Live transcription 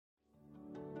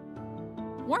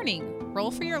Warning,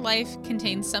 Roll for Your Life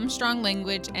contains some strong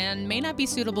language and may not be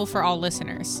suitable for all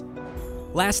listeners.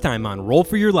 Last time on Roll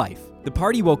for Your Life, the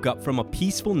party woke up from a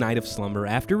peaceful night of slumber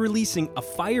after releasing a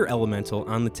fire elemental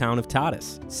on the town of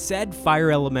Tadas. Said fire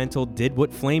elemental did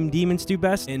what flame demons do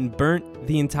best and burnt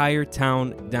the entire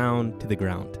town down to the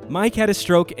ground. Mike had a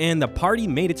stroke and the party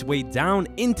made its way down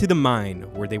into the mine,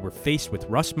 where they were faced with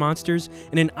rust monsters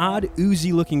and an odd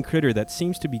oozy looking critter that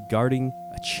seems to be guarding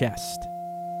a chest.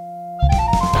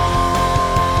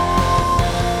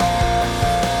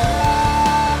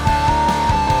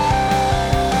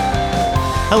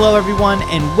 Hello, everyone,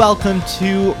 and welcome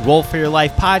to Roll for Your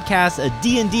Life podcast, a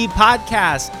D&D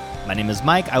podcast. My name is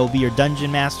Mike. I will be your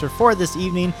dungeon master for this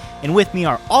evening, and with me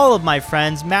are all of my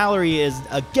friends. Mallory is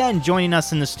again joining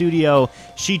us in the studio.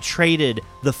 She traded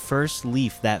the first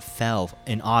leaf that fell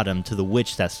in autumn to the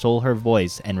witch that stole her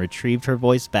voice and retrieved her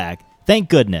voice back. Thank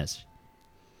goodness.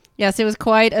 Yes, it was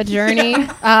quite a journey.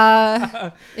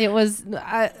 It was,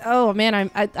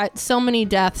 so many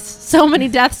deaths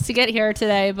to get here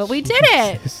today, but we did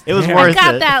it. It was worth it.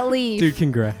 I got that leaf. Dude,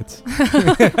 congrats.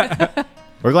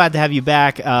 We're glad to have you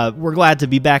back. We're glad to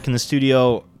be back in the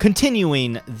studio,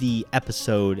 continuing the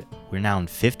episode. We're now in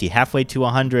 50, halfway to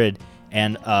 100,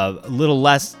 and a little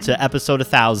less to episode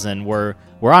 1,000. We're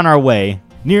on our way.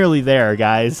 Nearly there,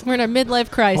 guys. We're in a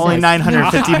midlife crisis. Only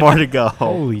 950 more to go.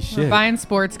 Holy shit. We're buying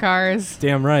sports cars.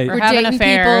 Damn right. We're We're having dating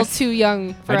affairs. people too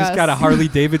young for I us. just got a Harley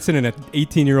Davidson and an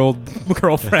 18-year-old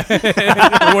girlfriend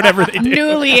or whatever they do.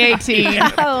 Newly 18.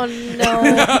 Oh, no.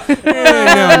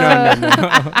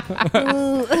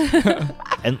 No.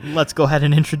 And let's go ahead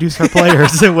and introduce our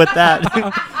players with that.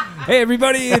 Hey,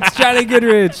 everybody, it's Johnny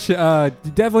Goodrich.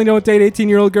 Definitely don't date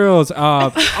 18-year-old girls.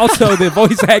 Also, the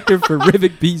voice actor for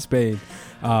Rivik Beastbane.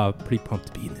 Pretty pumped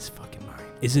to be in this fucking mine.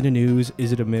 Is it a news?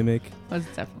 Is it a mimic? Was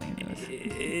definitely news.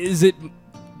 Is it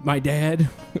my dad?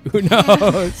 Who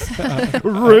knows?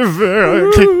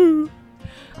 Rivik.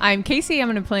 I'm Casey. I'm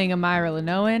going to be playing Amira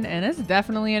Lenoan, and it's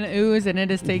definitely an ooze, and it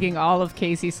is taking all of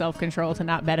Casey's self-control to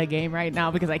not bet a game right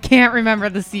now because I can't remember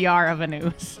the CR of an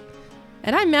ooze.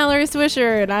 And I'm Mallory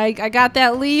Swisher, and I got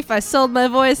that leaf. I sold my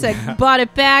voice. I bought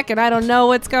it back, and I don't know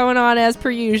what's going on as per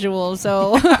usual.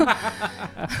 So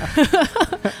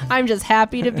I'm just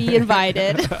happy to be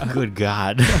invited. Good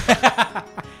God.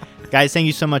 Guys, thank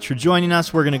you so much for joining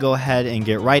us. We're going to go ahead and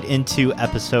get right into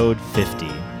episode 50.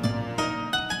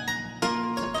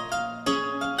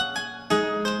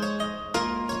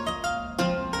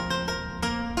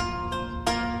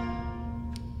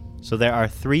 So there are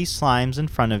 3 slimes in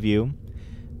front of you.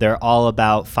 They're all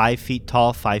about 5 feet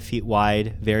tall, 5 feet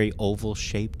wide, very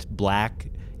oval-shaped, black.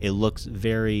 It looks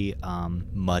very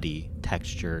muddy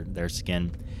texture, their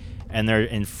skin. And they're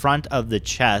in front of the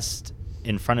chest,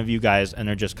 in front of you guys, and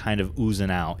they're just kind of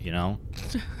oozing out, you know?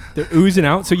 They're oozing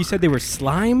out? So you said they were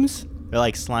slimes? They're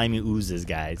like slimy oozes,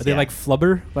 guys. Are they like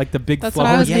flubber? Like the big That's flubber? what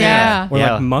I was Yeah. Or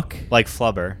Yeah. like muck? Like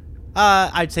flubber.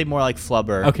 I'd say more like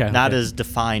flubber. Okay, Not okay. as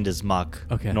defined as muck.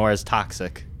 Okay. Nor as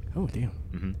toxic. Oh, damn.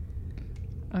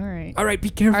 All right. All right, be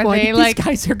careful. Are I they, think like- these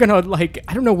guys are going to,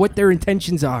 I don't know what their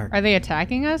intentions are. Are they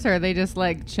attacking us, or are they just,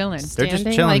 like, chilling? They're just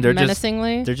Standing, chilling. like, They're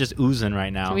menacingly. They're just oozing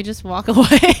right now. Can we just walk away?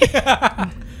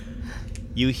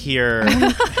 You hear...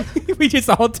 We just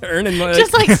all turn and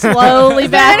Just like slowly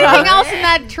Is there back anything up. else in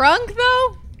that trunk,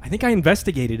 though? I think I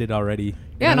investigated it already.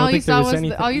 Yeah, and I all don't you think there saw was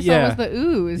anything- all you yeah. saw was the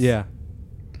ooze. Yeah.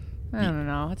 I don't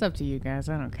know. It's up to you guys.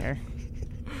 I don't care.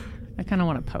 I kind of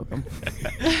want to poke them.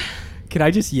 Can I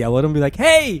just yell at him and be like,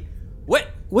 hey,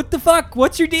 what the fuck?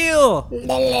 What's your deal?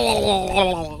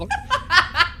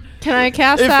 Can I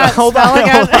cast that hold spell on,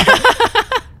 again?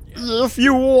 If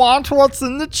you want what's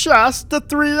in the chest, the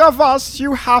 3 of us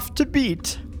you have to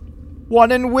beat.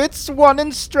 1 in wits, 1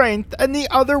 in strength, and the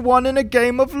other 1 in a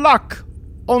game of luck.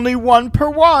 Only 1 per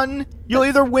 1. You'll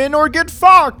either win or get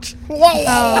fucked.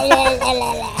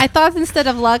 I thought instead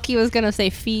of luck, he was going to say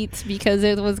feet because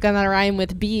it was going to rhyme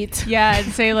with beat. Yeah,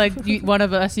 and say, like, one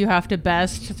of us you have to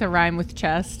best to rhyme with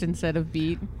chest instead of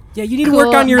beat. Yeah, you need to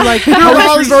work on your, like, You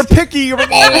guys are picky. work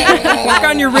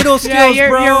on your riddle skills, Yeah,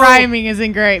 bro. your rhyming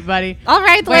isn't great, buddy. All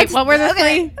right, Wait, what were the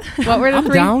 3? What were the I'm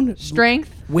 3? down. Strength.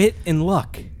 Wit and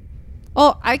luck.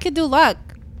 Oh, I could do luck.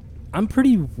 I'm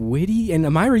pretty witty, and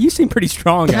Amira, you seem pretty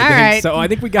strong, I think. right. So I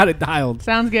think we got it dialed.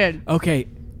 Sounds good. Okay,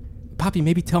 Poppy,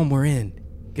 maybe tell him we're in.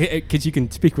 Because you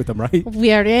can speak with them, right?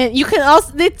 We are in. You can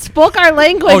also. They spoke our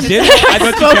language. Oh, did it? I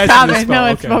thought Spoke you guys common. did No, spell.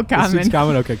 it Okay. spoke It speaks common.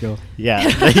 common? Okay, cool. Yeah,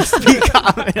 they speak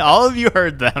common. All of you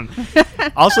heard them.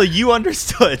 Also, you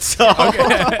understood, so...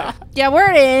 Yeah,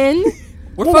 we're in.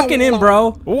 We're fucking in,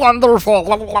 bro.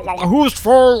 Wonderful. Who's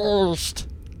first?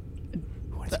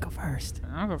 Who wants to go first?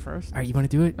 I'll go first. All right, you want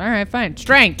to do it? All right, fine.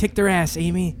 Strength. Kick their ass,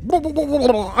 Amy.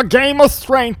 A game of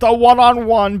strength, a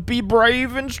one-on-one. Be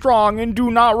brave and strong and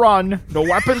do not run. No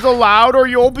weapons allowed or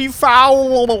you'll be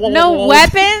foul. No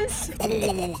weapons?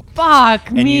 Fuck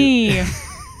And me.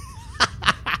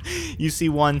 You see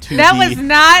one to That the... was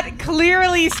not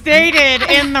clearly stated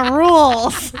in the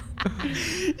rules.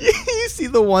 You see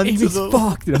the one to Amy's the...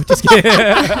 fucked. No, just kidding.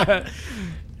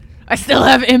 I still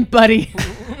have Imp Buddy.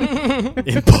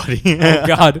 Buddy. Oh,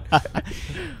 God.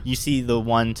 You see the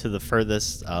one to the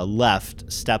furthest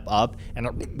left step up, and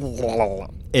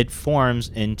it forms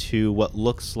into what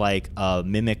looks like a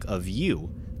mimic of you,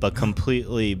 but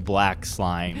completely black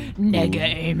slime. Nigga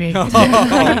Amy.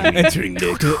 Entering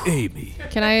Nigga Amy.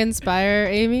 Can I inspire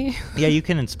Amy? Yeah, you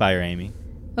can inspire Amy.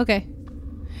 Okay.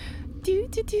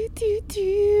 Doot, doot, doot, doot,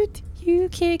 doot. You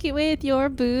kick it with your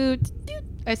boot. Doot.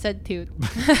 I said toot.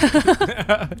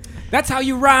 That's how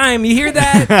you rhyme. You hear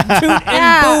that? Toot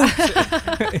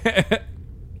and boot.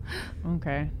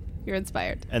 Okay. You're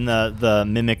inspired. And the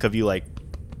mimic of you like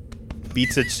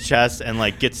beats its chest and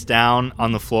like gets down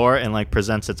on the floor and like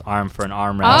presents its arm for an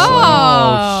arm Oh, wrestle.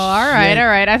 all right, shit. all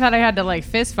right. I thought I had to like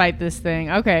fist fight this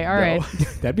thing. Okay, all right.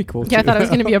 That'd be cool. Yeah, I too. thought it was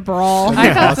going to be a brawl.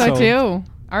 I thought so awesome. too.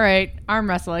 All right, arm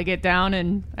wrestle. I get down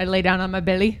and I lay down on my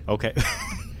belly. Okay.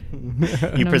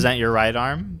 You present your right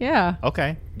arm? Yeah,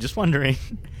 Okay. Just wondering.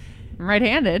 I'm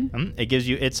right-handed. It gives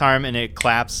you its arm and it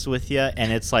claps with you,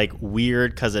 and it's like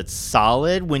weird because it's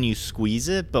solid when you squeeze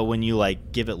it, but when you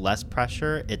like give it less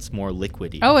pressure, it's more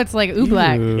liquidy. Oh, it's like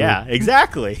ooblack. Ew. Yeah,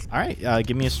 exactly. All right,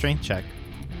 give me a strength check.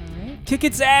 Kick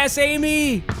its ass,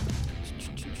 Amy.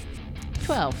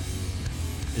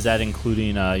 12. Is that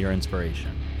including your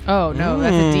inspiration? Oh no,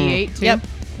 that's a D8 too. Yep.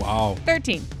 Wow.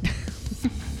 13.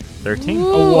 13?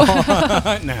 Ooh.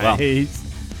 Nice.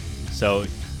 So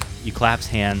you claps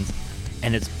hands,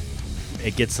 and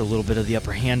it gets a little bit of the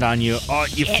upper hand on you. Oh,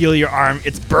 you feel your arm,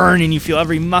 it's burning. You feel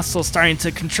every muscle starting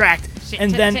to contract,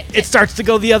 and then it starts to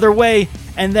go the other way,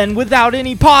 and then without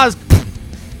any pause,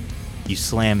 you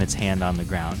slam its hand on the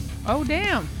ground. Oh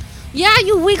damn. Yeah,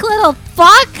 you weak little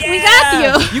fuck. We got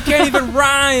you. You can't even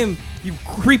rhyme. You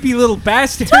creepy little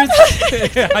bastards.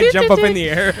 I jump up in the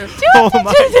air. Oh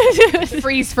my!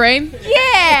 Freeze frame.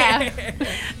 Yeah.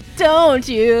 Don't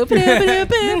you?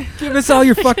 Give us all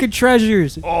your fucking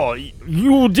treasures. Oh,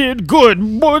 you did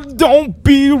good, but don't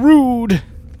be rude.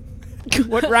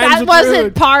 What rhymes That with wasn't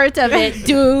rude? part of it,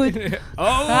 dude.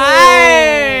 Oh.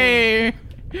 Hey.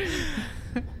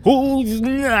 Who's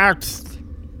next?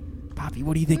 Poppy,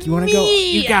 what do you think? You want to go?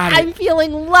 Me. You got I'm it.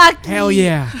 feeling lucky. Hell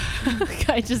yeah.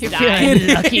 I just died.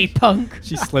 Feeling lucky punk.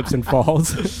 She slips and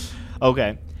falls.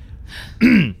 Okay.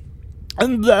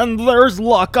 And then there's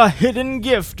luck, a hidden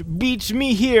gift. Beach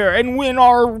me here and win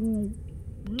our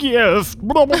gift.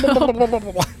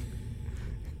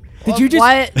 Did you just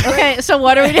What? Okay, so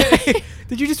what are we doing?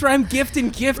 Did you just rhyme gift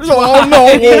and gift? Oh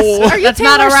no! Are you That's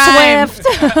not a Taylor rhyme.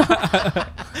 Swift?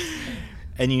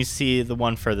 And you see the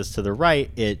one furthest to the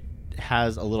right, it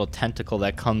has a little tentacle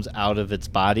that comes out of its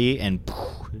body and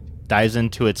dives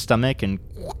into its stomach and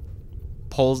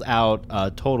pulls out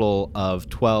a total of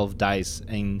 12 dice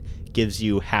and gives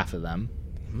you half of them.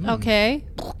 Okay.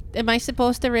 Am I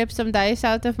supposed to rip some dice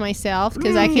out of myself?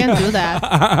 Because I can't do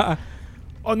that.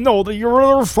 Oh no,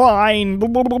 you're fine.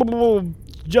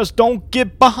 Just don't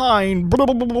get behind. All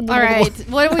right.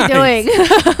 What are we doing?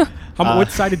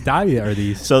 What sided die are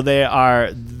these? So they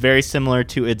are very similar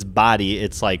to its body.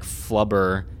 It's like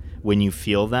flubber when you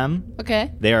feel them.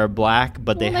 Okay. They are black,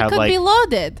 but they Well, have could like be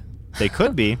loaded. they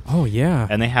could be, Oh yeah.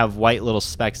 and they have white little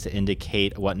specks to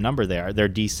indicate what number they are. They're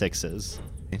D6s.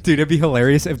 Dude, it'd be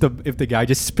hilarious if the guy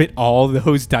just spit all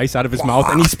those dice out of his mouth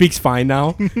and he speaks fine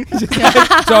now.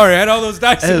 Sorry, I had all those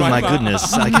dice in Oh my my mouth.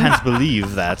 goodness, I can't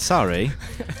believe that. Sorry.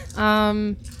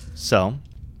 So,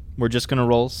 we're just gonna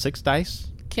roll 6 dice.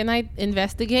 Can I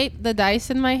investigate the dice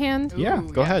in my hand? Yeah,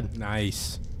 go ahead.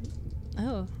 Nice.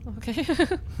 Oh, okay.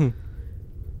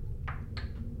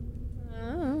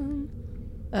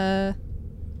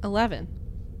 11.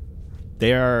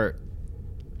 They are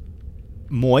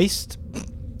moist,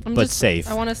 but safe.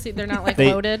 I want to see. They're not like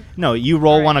They- loaded. No, you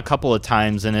roll Alright. one a couple of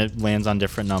times and it lands on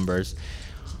different numbers.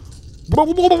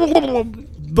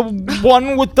 The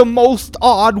one with the most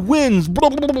odd wins.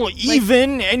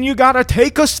 Even, and you gotta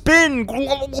take a spin.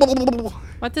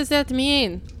 What does that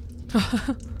mean?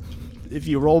 If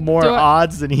you roll more Do I-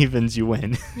 odds than evens, you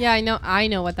win. Yeah, I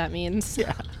know what that means.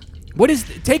 Yeah. What is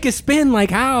take a spin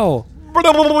like how?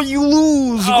 You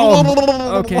lose.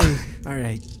 Oh, okay. All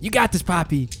right. You got this,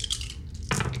 Poppy.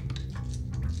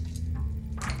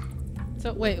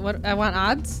 So wait, what? I want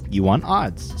odds. You want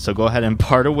odds. So go ahead and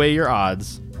part away your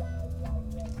odds.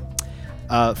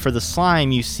 For the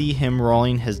slime, you see him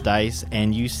rolling his dice,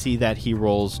 and you see that he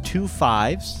rolls 2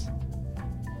 5s,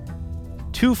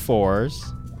 2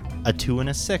 4s, a 2, and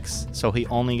a 6. So he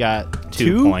only got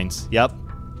 2 points. Yep.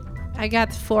 I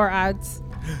got 4 odds.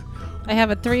 I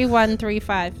have a 3, 1, 3,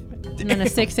 5, and then a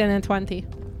 6 and a 20.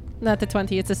 Not the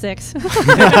 20, it's a 6.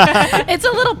 It's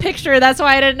a little picture. That's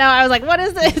why I didn't know. I was like, what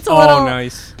is it? It's a little. Oh,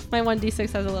 nice. My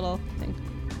 1d6 has a little thing.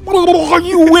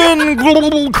 You win!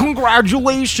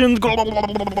 Congratulations!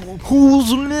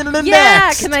 Who's next?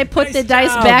 Yeah, can I put the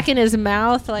dice job. back in his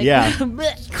mouth? Like, Yeah.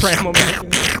 Cram 'em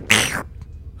in.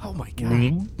 Oh my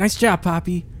god. Nice job,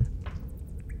 Poppy.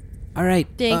 All right.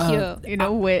 Thank you. You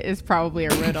know, wit is probably a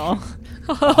riddle.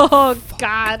 Oh,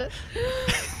 God.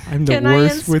 I'm the Can I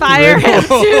worst with inspire him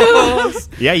riddles.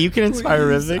 too? Yeah, you can inspire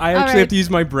Rivik. I actually All right. have to use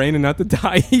my brain and not the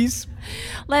dice.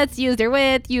 Let's use their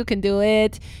wit. You can do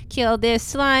it. Kill this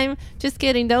slime. Just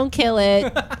kidding. Don't kill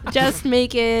it. Just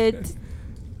make it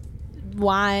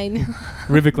wine.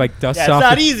 Rivik like dusts Yeah, it's off.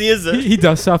 not easy, is it? He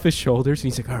dusts off his shoulders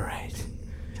and he's like, "All right,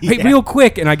 hey, Yeah. real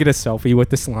quick," and I get a selfie with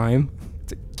the slime.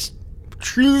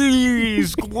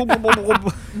 Cheese! All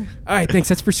right, thanks.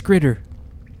 That's for Skritter.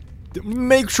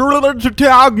 Make sure to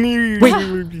tag me! Wait,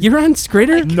 you're on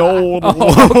Skritter? No.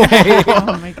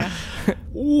 Oh my god.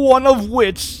 One of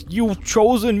which you've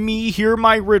chosen me, hear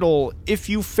my riddle. If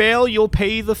you fail, you'll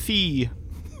pay the fee.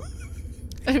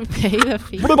 Pay the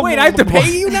fee. Wait, I have to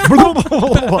pay you now?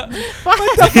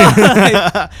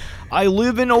 I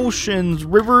live in oceans,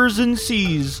 rivers, and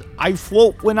seas. I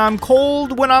float when I'm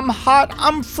cold, when I'm hot,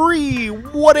 I'm free.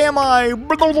 What am I?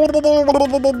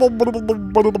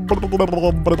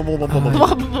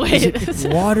 Wait.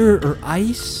 Water or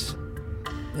ice?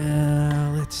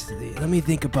 Let's see. Let me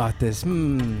think about this.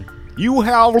 You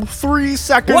have 3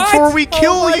 seconds What? or we Oh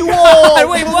kill my you God. all.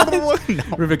 Wait, what? No.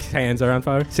 Rivik's hands are on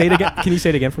fire. Say it again. Can you say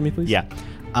it again for me, please? Yeah.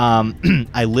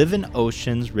 I live in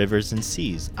oceans, rivers, and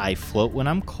seas. I float when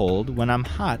I'm cold. When I'm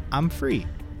hot, I'm free.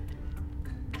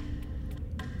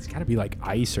 It's got to be like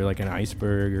ice or like an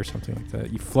iceberg or something like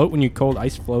that. You float when you're cold.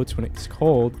 Ice floats when it's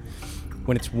cold.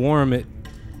 When it's warm, it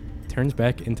turns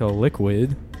back into a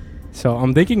liquid. So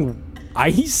I'm thinking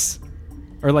ice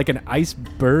or like an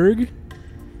iceberg.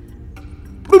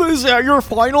 Is that your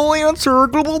final answer?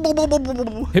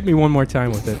 Hit me one more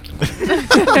time with it.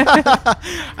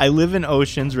 I live in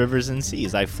oceans, rivers, and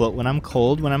seas. I float when I'm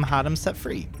cold. When I'm hot, I'm set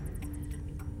free.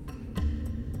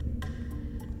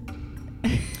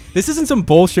 This isn't some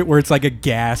bullshit where it's like a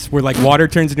gas, where like water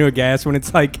turns into a gas when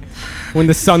it's like when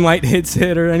the sunlight hits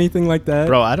it or anything like that.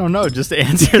 Bro, I don't know. Just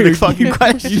answer the fucking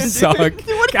question. You suck.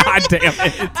 God damn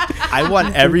it. I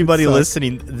want everybody suck.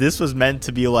 listening. This was meant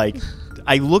to be like,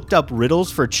 I looked up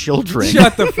riddles for children.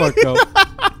 Shut the fuck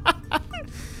up.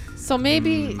 So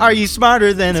maybe, Are you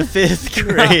smarter than a 5th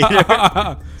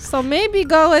grader? so maybe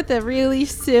go with a really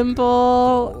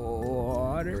simple.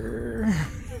 Water.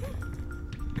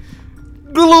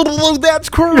 That's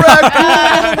correct.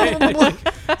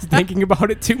 Thinking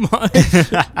about it too much.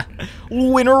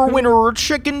 Winner, winner,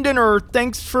 chicken dinner.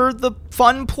 Thanks for the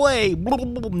fun play.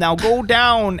 Now go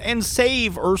down and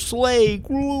save or slay.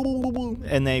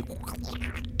 And they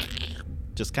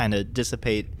just kind of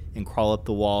dissipate and crawl up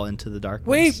the wall into the darkness.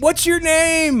 Wait, what's your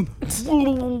name? It's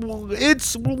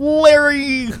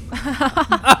Larry.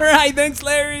 All right, thanks,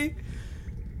 Larry.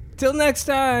 Till next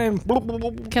time.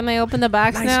 Can I open the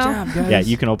box Nice now? job, guys. Yeah,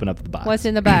 you can open up the box. What's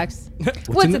in the box?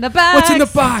 What's in the box? What's in the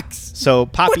box? So,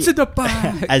 Poppy, What's in the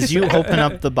box? as you open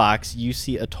up the box, you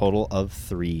see a total of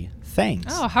 3 things.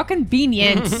 Oh, how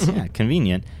convenient. Yeah,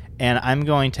 convenient. And I'm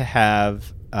going to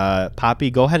have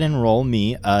Poppy go ahead and roll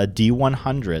me a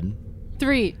D100.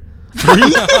 3.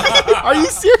 3? Are you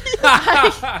serious?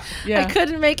 Yeah. I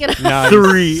couldn't make it. Nice.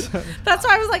 3. That's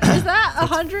why I was like, is that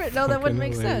 100? No, that wouldn't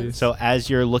make hilarious. sense. So as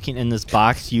you're looking in this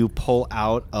box, you pull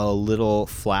out a little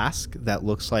flask that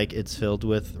looks like it's filled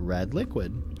with red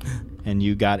liquid. And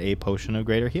you got a potion of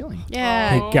greater healing.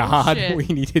 Yeah. Thank God shit. we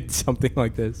needed something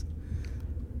like this.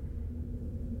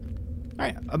 All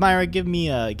right, Amira, give me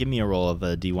a roll of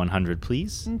a D100,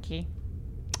 please. Okay.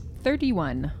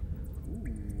 31.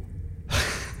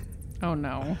 Oh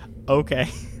no. Okay.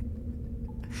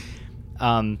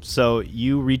 So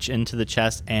you reach into the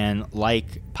chest, and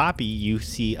like Poppy, you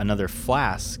see another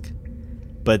flask.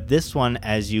 But this one,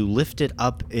 as you lift it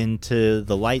up into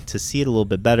the light to see it a little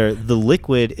bit better, the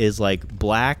liquid is like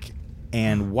black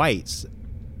and whites.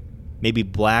 Maybe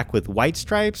black with white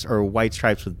stripes or white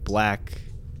stripes with black.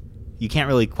 You can't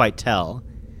really quite tell.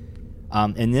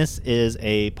 And this is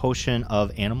a potion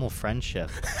of animal friendship.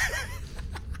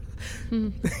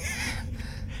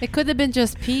 It could have been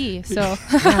just pee. So,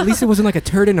 Yeah, at least it wasn't like a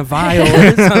turd in a vial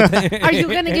or something. are you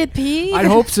gonna get pee? I'd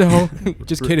hope so.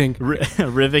 Just kidding.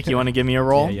 Rivik, you want to give me a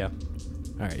roll? Yeah.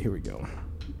 All right, here we go.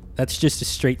 That's just a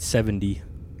straight 70.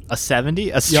 A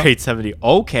 70? A straight 70.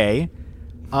 Okay.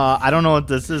 I don't know what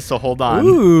this is, so hold on.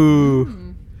 Ooh.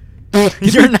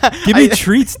 You're not. Give me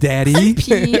treats, Daddy.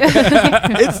 Pee.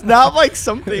 It's not like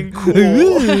something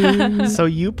cool. So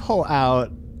you pull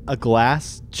out a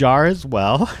glass jar as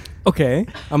well. Okay,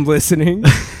 I'm listening.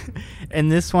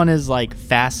 And this one is like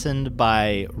fastened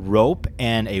by rope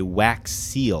and a wax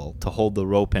seal to hold the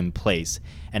rope in place.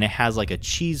 And it has like a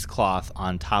cheesecloth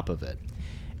on top of it.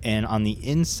 And on the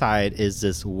inside is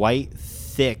this white,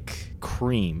 thick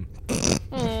cream.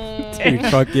 Dude,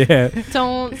 fuck yeah.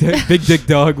 Don't. Big Dick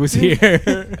Dog was here.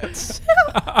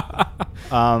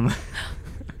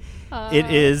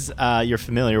 It is, you're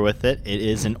familiar with it. It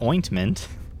is an ointment.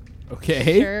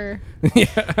 Okay. Sure.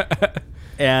 Yeah.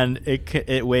 And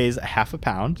it weighs half a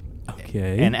pound.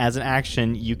 Okay. And as an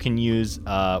action, you can use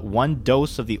 1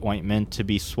 dose of the ointment to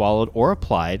be swallowed or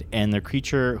applied, and the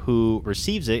creature who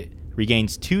receives it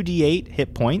regains 2d8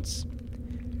 hit points,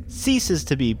 ceases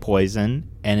to be poisoned,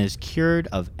 and is cured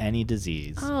of any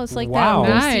disease. Oh, it's like Wow.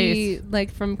 that Lucy,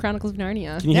 like from Chronicles of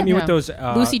Narnia. Can you hit me Yeah. with those?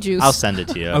 Lucy juice. I'll send it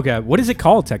to you. Okay. What is it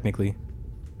called technically?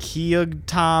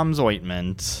 Kyogtom's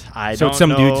ointment. I So don't it's some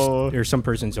know. dude's or some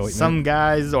person's ointment. Some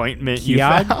guy's ointment you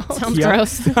Kyog? found. Sounds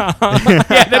gross. Yeah,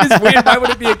 that is weird. Why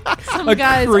would it be a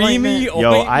guy's creamy ointment.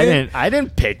 Yo, ointment? I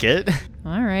didn't pick it.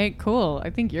 All right, cool. I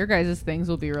think your guys' things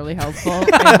will be really helpful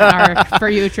in our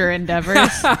future endeavors.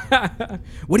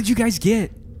 What did you guys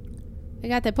get? I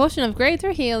got the potion of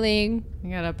greater healing. I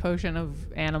got a potion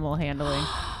of animal handling.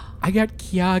 I got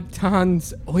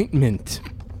Kyogton's ointment.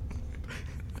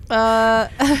 I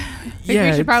think we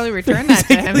Yeah, should it's- probably return that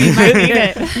to him. He might need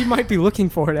it. He might be looking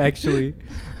for it actually.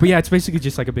 But yeah, it's basically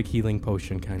just like a big healing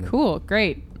potion kind of. Cool,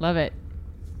 great, love it.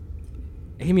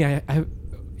 Amy,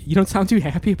 you don't sound too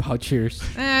happy about yours.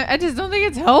 I just don't think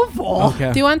it's helpful.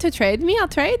 Okay. Do you want to trade me? I'll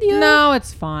trade you. No,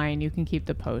 it's fine. You can keep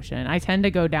the potion. I tend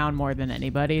to go down more than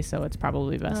anybody, so it's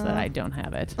probably best that I don't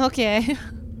have it. Okay.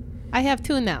 I have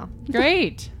 2 now.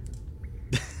 Great.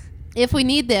 If we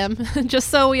need them, just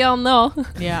so we all know.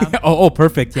 Yeah. oh,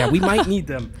 perfect. Yeah, we might need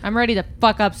them. I'm ready to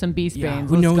fuck up some beast Yeah, banes.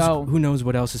 who Let's knows? go. Who knows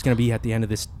what else is gonna be at the end of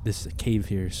this cave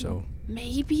here? So.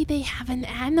 Maybe they have an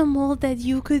animal that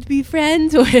you could be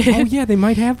friends with. Oh yeah, they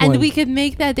might have one. And we could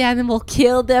make that animal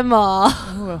kill them all.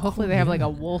 Ooh, hopefully they have like a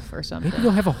wolf or something. Maybe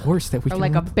they'll have a horse that we Or can.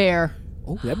 like a bear.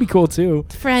 Oh, that'd be cool too.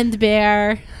 Friend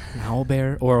bear. An owl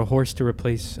bear or a horse to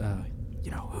replace,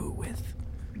 who with?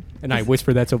 And I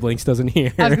whisper that so Blinks doesn't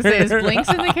hear. I was gonna say, is Blinks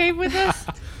in the cave with us?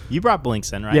 You brought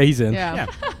Blinks in, right? Yeah, he's in. Yeah.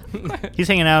 He's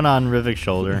hanging out on Rivik's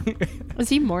shoulder. Was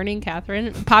he mourning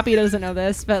Catherine? Poppy doesn't know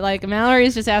this, but like Mallory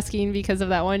is just asking because of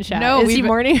that one shot. No, is he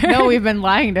mourning her? No, we've been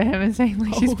lying to him and saying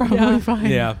like she's probably fine.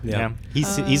 Yeah, Yeah.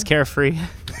 He's carefree.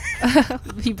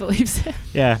 He believes it.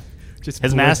 Yeah. Just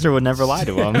His master would never lie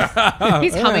to him.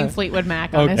 He's humming Fleetwood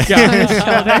Mac on, Oh, his, God. on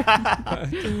his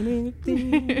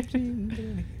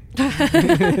shoulder.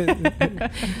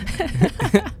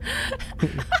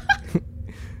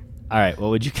 All right, what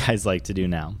would you guys like to do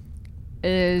now?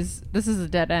 This is a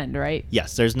dead end, right?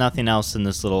 Yes, there's nothing else in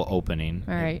this little opening.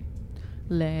 All right.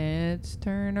 Let's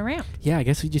turn around. Yeah, I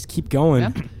guess we just keep going.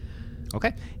 Yeah.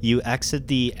 Okay. You exit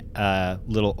the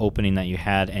little opening that you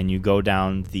had, and you go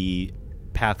down the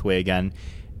pathway again.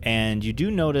 And you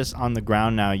do notice on the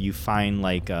ground now you find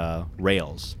like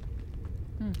rails,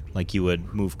 like you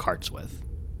would move carts with.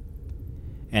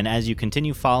 And as you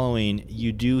continue following,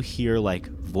 you do hear like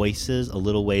voices a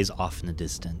little ways off in the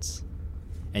distance.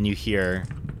 And you hear,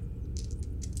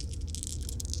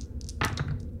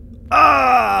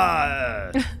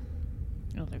 ah!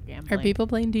 Oh, they're gambling. Are people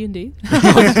playing D&D?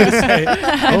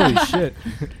 Holy shit.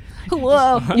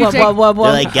 Whoa. You take- whoa.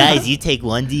 They're like, guys, you take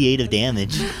 1d8 of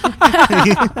damage.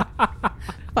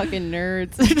 Fucking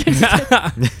nerds.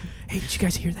 Hey, did you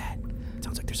guys hear that?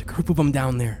 Sounds like there's a group of them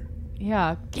down there.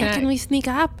 Yeah. Can we sneak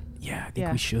up? Yeah, I think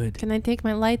Yeah. we should. Can I take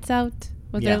my lights out?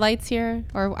 Was Yeah. there lights here?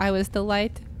 Or I was the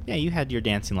light? Yeah, you had your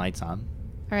dancing lights on.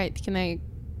 All right, can I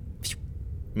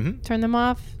Mm-hmm. turn them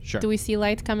off? Sure. Do we see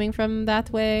light coming from that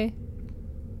way?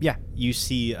 Yeah, you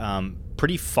see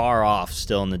pretty far off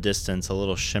still in the distance a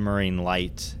little shimmering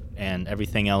light, and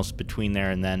everything else between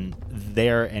there and then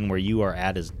there and where you are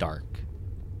at is dark.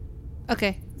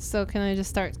 Okay, so can I just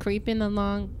start creeping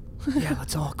along? Yeah,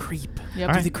 let's all creep. Yep. Do All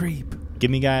the right. creep. Give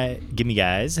me guys.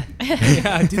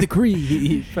 Yeah, do the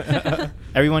creep.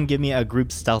 Everyone give me a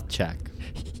group stealth check.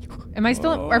 Am I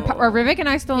still? Are Rivik and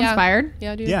I still Yeah. inspired?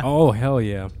 Yeah, dude. Yeah. Oh, hell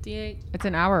yeah. D8. It's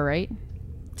an hour, right?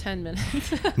 10 minutes.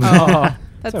 Oh,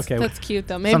 That's okay. That's cute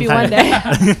though. Maybe one day.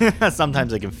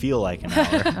 Sometimes it can feel like an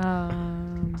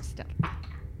hour. Step.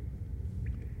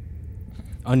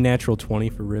 Unnatural 20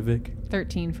 for Rivik.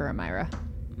 13 for Amira.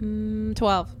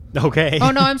 12. Okay. Oh,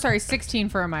 no, I'm sorry. 16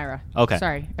 for Amira. Okay.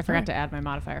 Sorry. I forgot to add my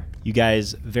modifier. You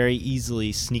guys very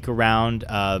easily sneak around,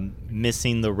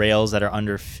 missing the rails that are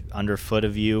underfoot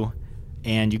of you,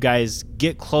 and you guys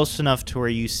get close enough to where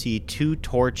you see 2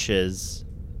 torches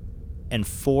and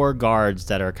 4 guards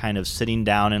that are kind of sitting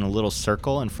down in a little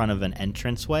circle in front of an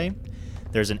entranceway.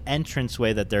 There's an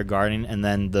entranceway that they're guarding, and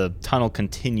then the tunnel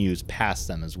continues past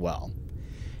them as well.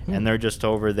 And they're just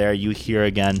over there. You hear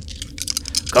again,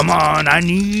 "Come on, I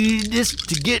need this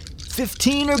to get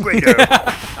 15 or greater."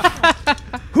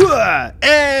 Hooah!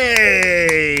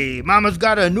 Hey, Mama's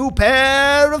got a new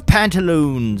pair of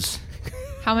pantaloons.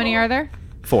 How many are there?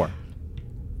 4.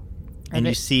 And they-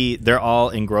 you see they're all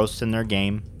engrossed in their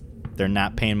game. They're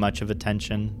not paying much of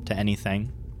attention to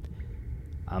anything.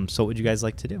 So what would you guys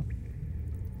like to do?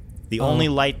 The only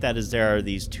light that is there are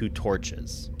these 2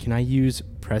 torches. Can I use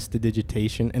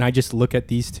prestidigitation? And I just look at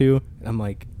these 2, and I'm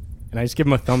like, and I just give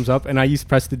them a thumbs up, and I use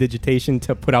prestidigitation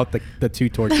to put out the 2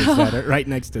 torches that are right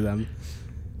next to them.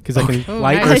 Because I can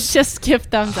light nice. or Let's just give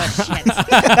thumbs up. Shit.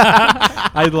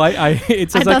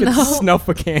 it says I don't can know. snuff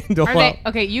a candle Are up. they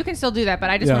okay? You can still do that, but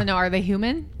I just Yeah. want to know: are they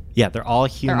human? Yeah, they're all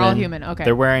human. They're all human, okay.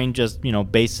 They're wearing just,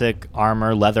 basic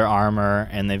armor, leather armor,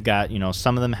 and they've got,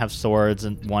 some of them have swords,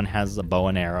 and one has a bow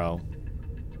and arrow.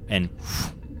 And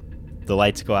the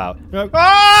lights go out. They're like,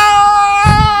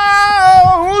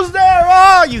 "Oh, who's there?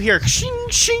 Oh!" You hear shing,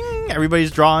 shing.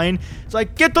 Everybody's drawing. It's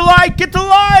like, "Get the light, get the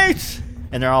light!"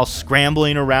 And they're all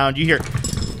scrambling around. You hear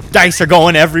dice are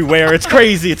going everywhere. It's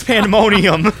crazy. It's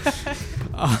pandemonium.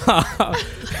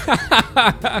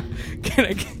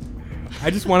 I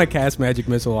just want to cast magic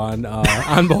missile on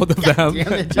both of them.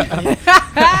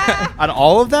 On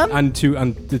all of them? on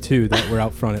the 2 that were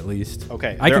out front at least.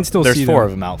 Okay, I can still there's see 4 them.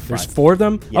 of them out front. There's 4 of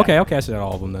them? Yeah. Okay, I'll cast it on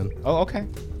all of them then. Oh, okay.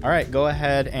 All right, go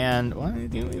ahead and.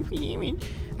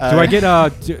 Do I get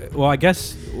well, I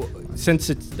guess since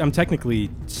I'm technically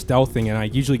stealthing and I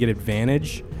usually get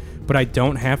advantage, but I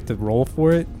don't have to roll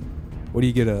for it. What do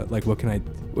you get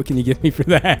what can you give me for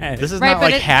that? This is Right, not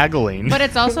but like haggling. But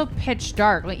it's also pitch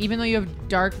dark. Like even though you have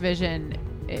dark vision,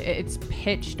 it's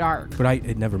pitch dark. But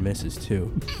it never misses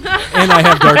too. And I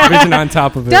have dark vision on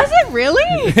top of it. Does it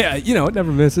really? Yeah, it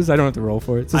never misses. I don't have to roll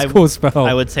for it. It's a I cool spell.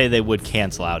 I would say they would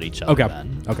cancel out each other Okay.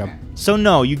 then. Okay. So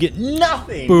no, you get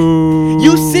nothing. Boo.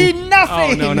 You see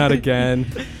nothing. Oh no, not again.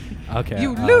 Okay.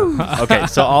 You lose. Okay,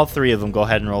 so all 3 of them go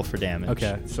ahead and roll for damage.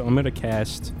 Okay, so I'm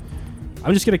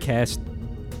just gonna cast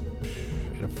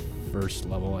at a first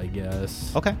level, I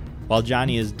guess. Okay. While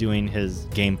Johnny is doing his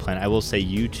game plan, I will say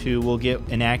you 2 will get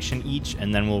an action each,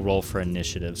 and then we'll roll for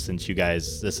initiative since you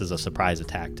guys, this is a surprise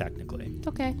attack technically.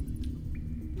 Okay.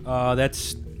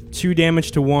 That's 2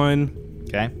 damage to one,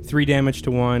 Okay. 3 damage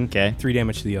to one, Okay. 3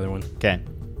 damage to the other one. Okay.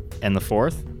 And the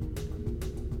 4th?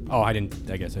 Oh, I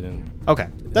guess I didn't. Okay.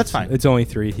 That's fine. It's only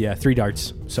 3. Yeah, 3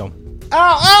 darts. So.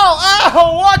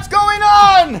 Ow! What's going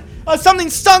on? Something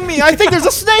stung me. I think there's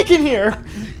a snake in here.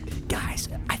 Guys,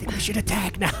 I think we should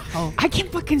attack now. I can't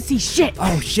fucking see shit.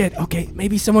 Oh shit. Okay,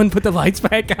 maybe someone put the lights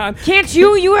back on. Can't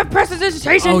you? You have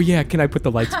prestidigitation. Oh yeah, can I put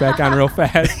the lights back on real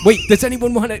fast? Wait, does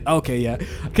anyone want it? Okay, yeah.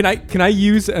 Can I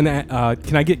use can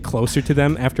I get closer to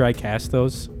them after I cast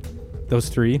those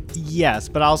 3? Yes,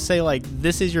 but I'll say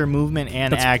this is your movement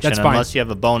and action. that's fine. Unless you have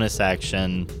a bonus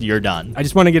action, you're done. I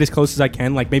just want to get as close as I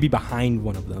can, maybe behind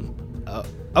one of them.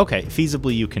 Okay,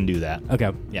 feasibly you can do that. Okay.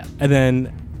 Yeah. And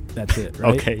then that's it,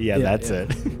 right? Okay, yeah, that's it.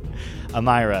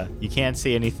 Amira, you can't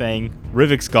see anything.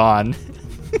 Rivik's gone.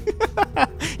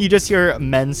 You just hear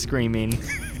men screaming.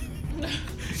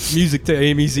 Music to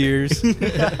Amy's ears.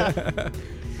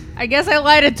 I guess I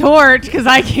light a torch because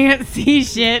I can't see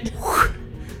shit.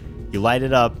 You light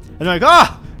it up, and they're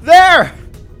like, there!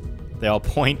 They all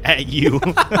point at you.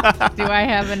 Do I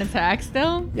have an attack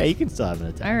still? Yeah, you can still have an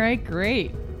attack. All right,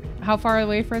 great. How far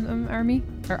away from them are me?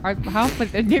 How?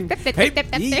 You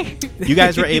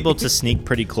guys were able to sneak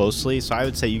pretty closely, so I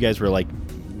would say you guys were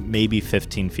maybe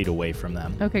 15 feet away from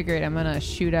them. Okay, great. I'm gonna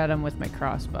shoot at them with my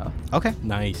crossbow. Okay.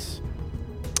 Nice.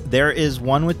 There is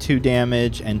 1 with 2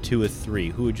 damage and 2 with 3.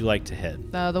 Who would you like to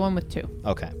hit? The one with 2.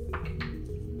 Okay.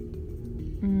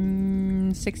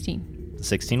 16.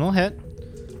 16 will hit.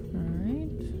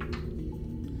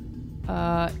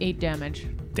 All right. 8 damage.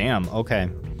 Damn, okay.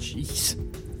 Jeez.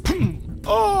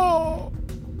 Oh!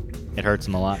 It hurts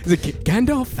him a lot. Is it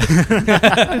Gandalf?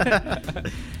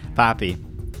 Poppy.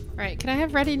 All right. Can I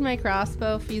have readied my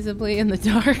crossbow feasibly in the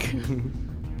dark?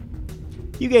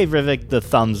 You gave Rivik the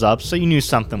thumbs up, so you knew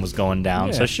something was going down.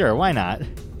 Yeah. So sure, why not?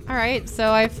 All right,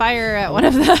 so I fire at one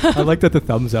of them. I like that the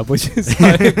thumbs up was just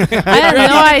like, I had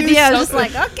no idea. I was just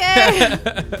like,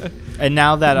 okay. And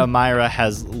now that Amira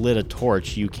has lit a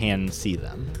torch, you can see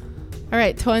them. All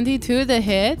right, 22 to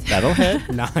hit. That'll hit.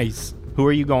 nice. Who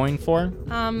are you going for?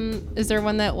 Is there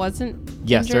one that wasn't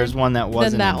Yes, injured? there's one that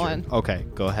wasn't that injured. one. Okay,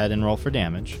 go ahead and roll for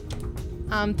damage.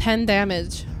 10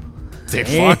 damage. Fuck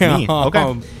me. Okay. All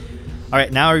Damn.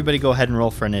 right, now everybody go ahead and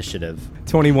roll for initiative.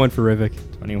 21 for Rivik.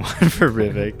 21 for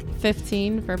Rivik.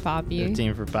 15 for Poppy.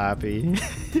 15 for Poppy.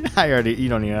 You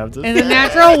don't even have to. It's a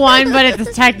natural 1, but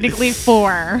it's technically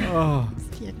 4. Oh.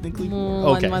 Technically.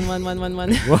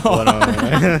 One.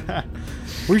 Whoa.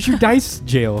 Where's your dice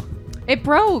jail? It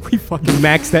broke. We fucking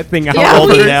maxed that thing out. Yeah,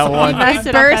 Rolled we- that one. Messed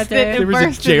it up Burst that day. it. There was a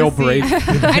burst in the jailbreak.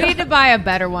 seat. I need to buy a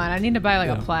better one. I need to buy like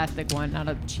Yeah. a plastic one, not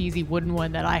a cheesy wooden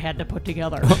one that I had to put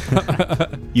together.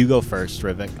 You go first,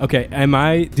 Rivik.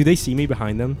 Okay, do they see me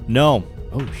behind them? No.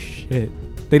 Oh, shit.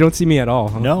 They don't see me at all,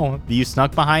 huh? No. You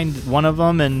snuck behind one of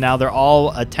them, and now they're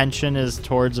all attention is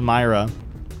towards Amira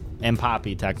and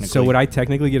Poppy, technically. So would I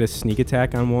technically get a sneak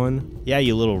attack on one? Yeah,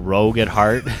 you little rogue at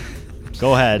heart.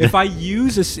 Go ahead. If I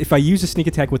use a sneak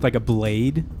attack with like a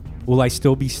blade, will I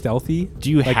still be stealthy?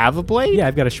 Do you have a blade? Yeah,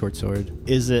 I've got a short sword.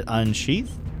 Is it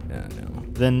unsheathed? No.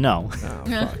 Then no. Oh,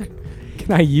 fuck.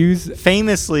 Can I use...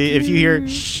 Famously, if you hear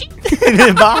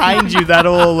behind you,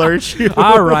 that'll alert you.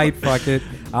 All right, fuck it.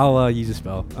 I'll use a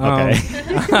spell.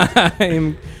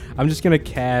 Okay. I'm just going to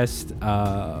cast...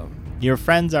 Your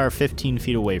friends are 15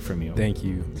 feet away from you. Thank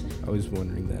you. I was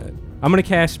wondering that. I'm going to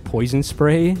cast Poison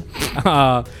Spray,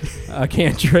 a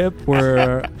cantrip,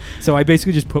 where... So I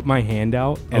basically just put my hand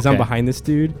out as I'm Okay. behind this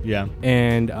dude. Yeah.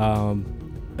 And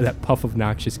that puff of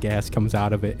noxious gas comes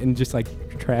out of it and just like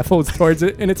travels towards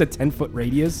it. And it's a 10-foot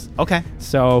radius. Okay.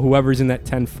 So whoever's in that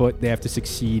 10 foot, they have to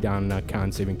succeed on a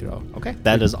con saving throw. Okay.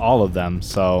 That is all of them.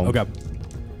 So. Okay.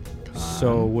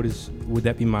 So would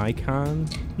that be my con?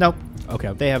 Nope.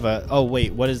 Okay. They have a. Oh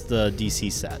wait. What is the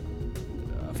DC set?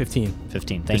 15.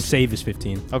 15. The Thanks. save is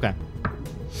 15. Okay.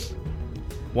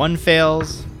 1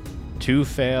 fails. 2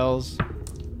 fails.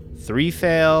 3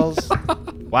 fails.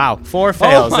 Wow. 4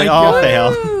 fails. my They all God.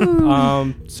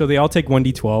 fail. So they all take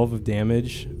 1d12 of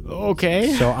damage.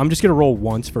 Okay. So I'm just gonna roll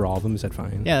once for all of them. Is that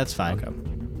fine? Yeah, that's fine. Okay.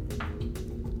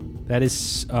 That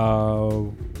is.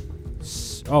 Oh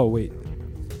wait.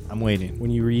 I'm waiting.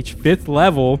 When you reach 5th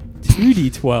level,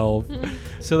 2d12.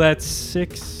 So that's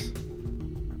 6.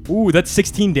 Ooh, that's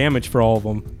 16 damage for all of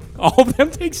them. All of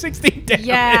them take 16 damage.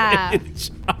 Yeah.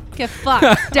 Get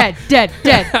fucked.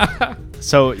 dead.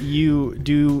 So you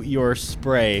do your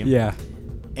spray. Yeah.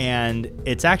 And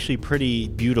it's actually pretty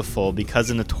beautiful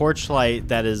because in the torchlight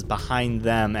that is behind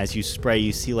them, as you spray,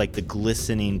 you see like the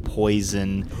glistening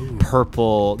poison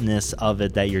purpleness of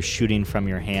it that you're shooting from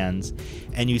your hands.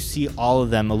 And you see all of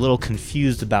them a little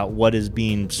confused about what is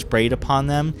being sprayed upon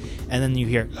them. And then you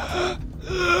hear...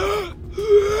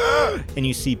 and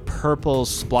you see purple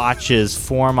splotches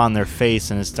form on their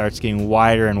face, and it starts getting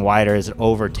wider and wider as it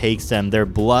overtakes them.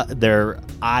 Their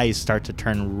eyes start to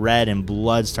turn red, and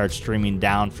blood starts streaming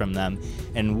down from them.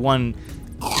 And one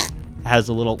has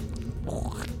a little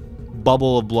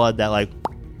bubble of blood that like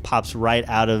pops right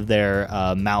out of their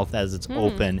mouth as it's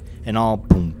open, and all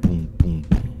boom, boom, boom,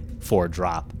 boom. 4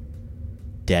 drop,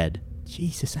 dead.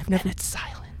 Jesus, And it's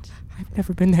silent. I've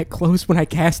never been that close when I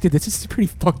casted this. This is pretty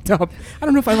fucked up. I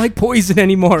don't know if I like poison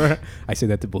anymore. I say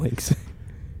that to Blinks.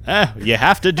 You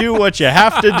have to do what you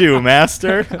have to do,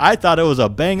 master. I thought it was a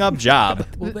bang-up job.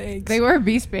 They were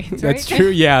beast banes, right? That's true.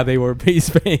 Yeah, they were base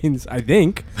veins, I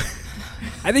think.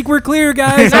 I think we're clear,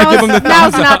 guys. I Now's, give them the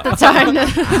now's thumbs not up. the time.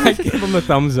 I give them the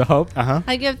thumbs up. Uh-huh.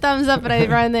 I give thumbs up and I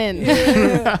run in.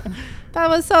 That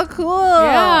was so cool.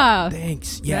 Yeah.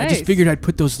 Thanks. Yeah, I Nice. just figured I'd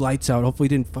put those lights out. Hopefully,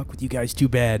 it didn't fuck with you guys too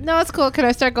bad. No, it's cool. Can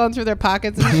I start going through their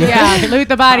pockets and shit? Yeah, loot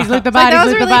the bodies, loot the It's like, bodies, that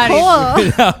was loot the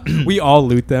really bodies. cool. We all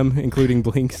loot them, including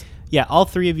Blinks. Yeah, all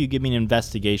 3 of you give me an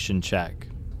investigation check.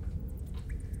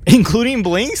 Including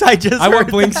Blinks? I want heard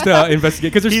Blinks that. to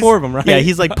investigate because there's He's- 4 of them, right? Yeah,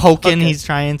 he's like poking. Okay. He's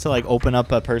trying to like open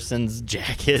up a person's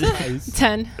jacket.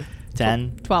 10.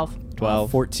 10, 12.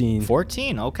 12, 14.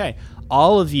 14. Okay.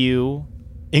 All of you,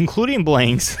 including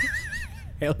Blinks,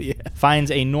 Hell yeah. finds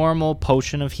a normal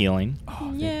potion of healing.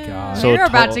 Oh, Yeah. thank God. So We're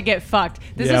about to- to get fucked.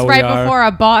 This Yeah, is we right are. before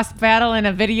a boss battle in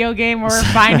a video game where we're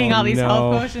finding Oh, all these no.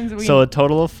 health potions. So a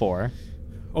total of 4.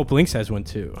 Oh, Blinks has one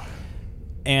too.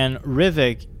 And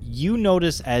Rivik, you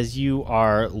notice as you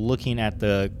are looking at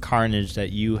the carnage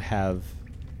that you have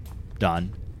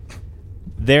done,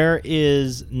 there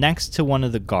is next to one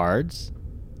of the guards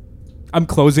I'm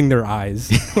closing their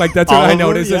eyes. Like that's All what I of them?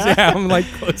 notice. Yeah. I'm like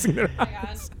closing their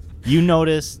eyes. You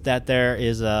notice that there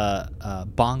is a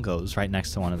bongos right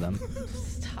next to one of them,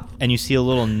 and you see a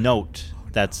little note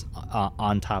that's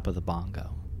on top of the bongo.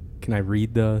 Can I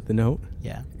read the note?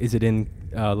 Yeah, Is it in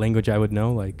language I would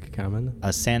know, like common? a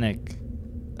Sanic.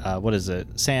 What is it?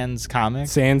 Sans comic.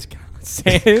 Sans.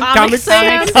 Comic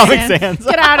Sans. Comic Sans.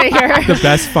 Get out of here. The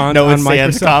best font No, on it's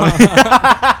Sans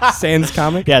Microsoft. comic. Sans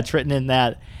comic. Yeah, it's written in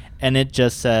that, and it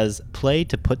just says "play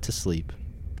to put to sleep."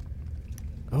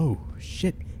 Oh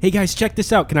shit! Hey guys, check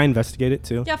this out. Can I investigate it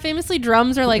too? Yeah, famously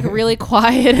drums are like really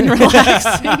quiet and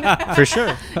relaxing. For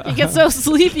sure. You get so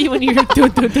sleepy when you're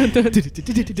dun, dun, dun, dun.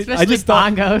 Especially I just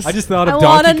thought I of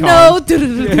want to Donkey know. Kong.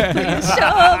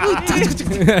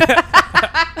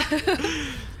 Show.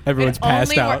 Everyone's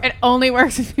passed out. It only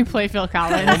works if you play Phil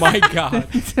Collins. Oh my god!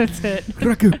 That's it.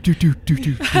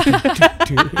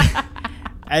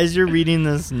 As you're reading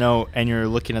this note and you're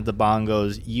looking at the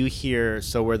bongos, you hear,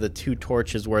 so where the two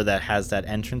torches were that has that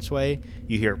entranceway,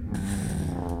 you hear,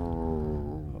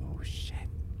 Oh shit!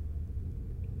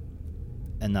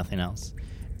 and nothing else.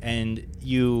 And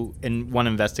you want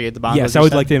to investigate the bongos? Yes, I you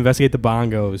would said? like to investigate the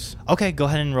bongos. Okay, go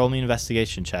ahead and roll me an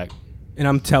investigation check. And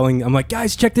I'm like,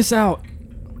 guys, check this out.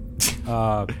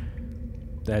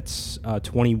 That's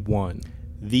 21.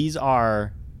 These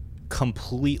are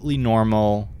completely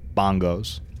normal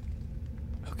bongos.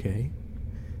 Okay.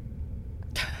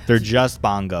 They're just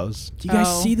bongos Do you guys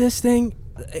Oh. see this thing?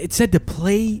 It said to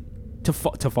play to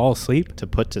fall asleep. to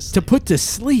put to sleep. To put to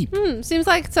sleep. Seems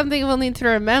like something we'll need to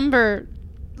remember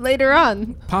later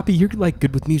on. Poppy, you're like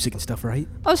good with music and stuff, right?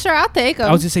 Oh, sure, I'll take them.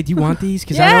 I was just say, do you want these?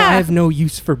 Because I Yeah. have no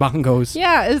use for bongos.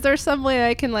 Yeah, is there some way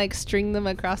I can like string them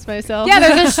across myself? Yeah,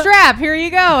 there's a strap. Here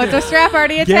you go. It's a strap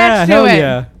already attached Yeah, to hell it.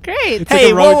 yeah. Great. It's like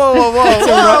a road- whoa.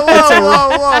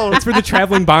 It's for the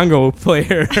traveling bongo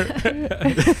player.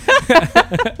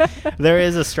 There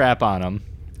is a strap on them.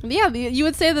 Yeah, you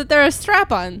would say that they're a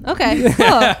strap on. Okay, cool.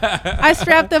 I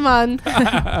strapped them on.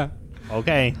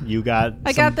 Okay, you got.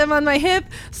 I got them on my hip,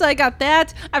 so I got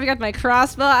that. I've got my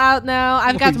crossbow out now.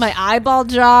 I've got my eyeball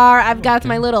jar. I've got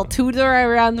my little tutor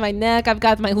around my neck. I've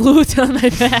got my lute on my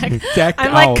back. Decked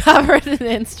I'm out. like covered in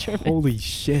instruments. Holy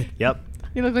shit. Yep.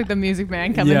 You look like the Music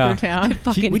Man coming Yeah. through town.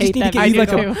 Fucking We just hate need to that. get I you do like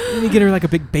too. we need to get her like a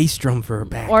big bass drum for her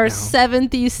back. Or now.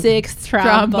 76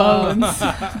 trombones.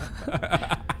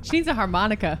 Trombones. She needs a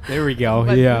harmonica. There we go.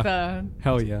 But Yeah. with a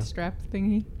Hell yeah. strap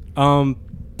thingy.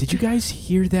 Did you guys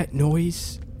hear that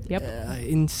noise? Yep.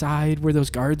 Inside where those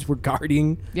guards were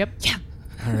guarding. Yep. Yeah.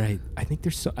 All right. I think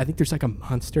there's like a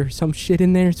monster, or some shit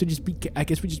in there. So I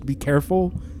guess we just be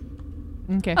careful.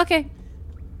 Okay. Okay.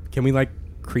 Can we like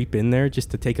creep in there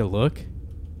just to take a look?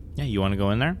 Yeah, you want to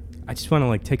go in there? I just want to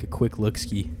like take a quick look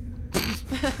ski.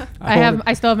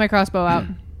 I still have my crossbow out.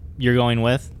 You're going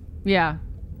with Yeah.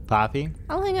 Poppy?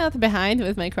 I'll hang out behind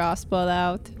with my crossbow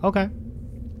out. Okay.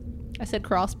 I said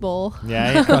crossbow.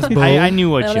 Yeah, Crossbow. I knew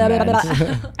what you meant.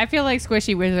 I feel like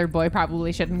Squishy Wizard Boy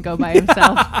probably shouldn't go by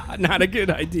himself. Not a good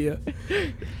idea.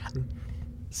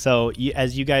 So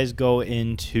as you guys go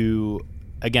into,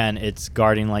 again, it's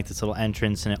guarding like this little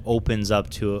entrance, and it opens up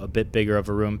to a bit bigger of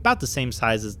a room, about the same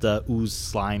size as the ooze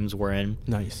slimes were in.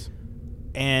 Nice.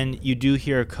 And you do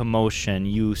hear a commotion.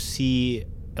 You see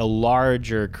a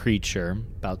larger creature,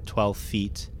 about 12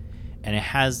 feet, and it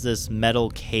has this metal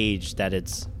cage that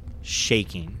it's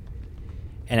shaking.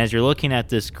 And as you're looking at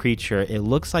this creature, it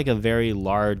looks like a very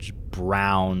large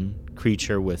brown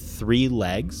creature with 3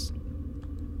 legs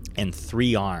and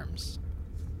 3 arms.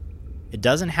 It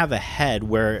doesn't have a head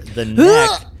where the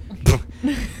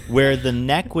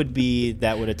neck would be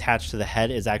that would attach to the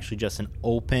head is actually just an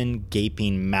open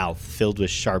gaping mouth filled with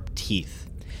sharp teeth.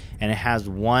 And it has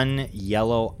 1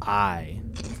 yellow eye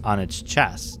on its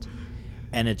chest.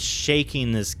 And it's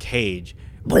shaking this cage.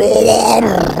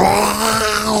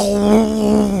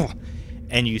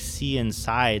 And you see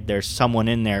inside there's someone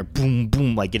in there, boom,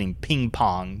 boom, like getting getting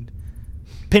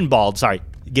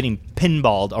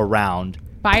pinballed around.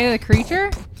 By the creature?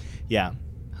 Yeah,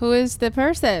 Who is the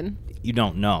person? you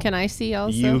don't know. Can I see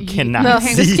also? You cannot No,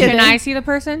 see. just kidding. Can I see the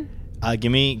person?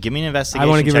 Give me an investigation. I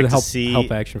wanna give her check the to see.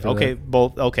 help action for okay, that.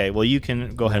 both. Okay, well you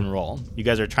can go ahead and roll. You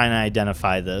guys are trying to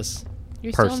identify this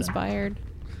You're person. still inspired.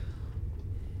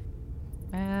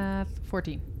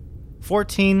 14.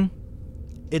 14.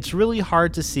 It's really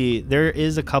hard to see. There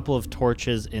is a couple of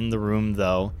torches in the room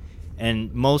though,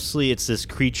 and mostly it's this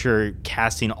creature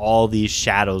casting all these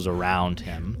shadows around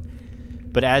him.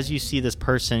 But as you see this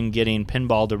person getting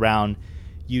pinballed around,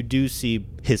 you do see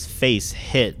his face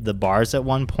hit the bars at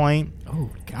one point, Oh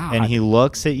God. and he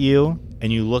looks at you,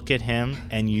 and you look at him,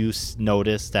 and you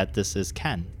notice that this is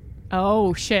Ken.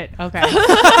 Oh shit. Okay.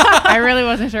 I really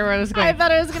wasn't sure where it was going. I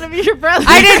thought it was gonna be your brother.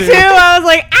 I did too. I was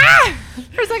like, ah.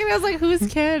 For a second, I was like, "Who's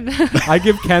Ken?" I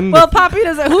give Ken. Well, Poppy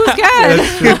doesn't. Who's Ken?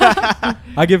 That's true.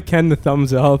 I give Ken the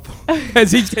thumbs up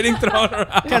as he's getting thrown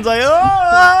around. Ken's like,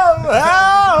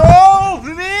 oh,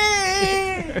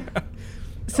 me.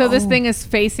 So this thing is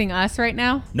facing us right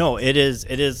now? No, it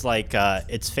is like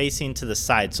it's facing to the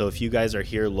side. So if you guys are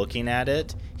here looking at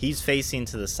it, he's facing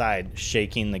to the side,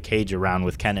 shaking the cage around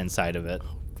with Ken inside of it.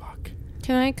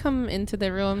 Can I come into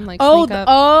the room? Like, Oh, sneak up?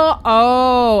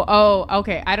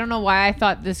 okay. I don't know why I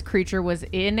thought this creature was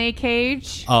in a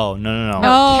cage. Oh, no.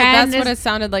 Oh, Ken that's is- what it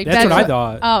sounded like. That's what I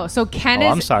thought. Oh, so Ken Oh,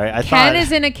 is. I'm sorry. I Ken thought-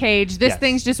 is in a cage. This Yes.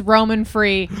 thing's just roaming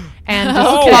free and just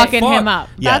Oh, fucking fuck. him up.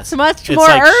 Yes. That's much It's more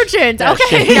like urgent. that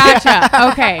Okay. shit.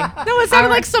 Gotcha. Okay. No, it sounded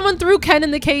like someone threw Ken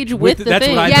in the cage with the that's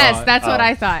thing. what I Yes, thought. that's what Oh,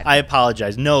 I thought. I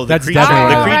apologize. No, the That's creature,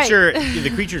 definitely- the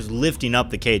creature's lifting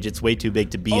up the cage. It's way too big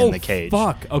to be Oh, in the cage.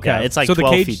 fuck. Okay. Yeah, it's like so the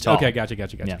 12 cage, feet tall. Okay, gotcha.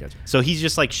 Yeah. So he's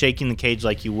just like shaking the cage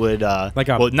like you would, Like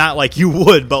a- well, not like you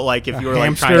would, but like if you were like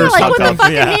hamster trying to or Like with something. a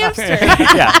fucking yeah. hamster.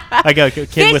 yeah, like a kid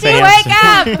Did with you a wake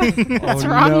hamster. up? What's Oh,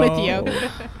 wrong with no. you?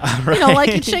 You know,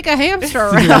 like you'd shake a hamster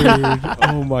around. Dude,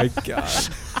 oh my god.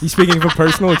 You speaking from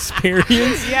personal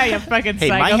experience? Yeah, you fucking Hey,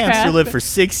 my psychopath. hamster lived for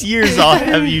 6 years. I'll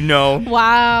have you know.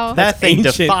 Wow. That thing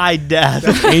ancient. defied death.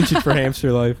 That's ancient for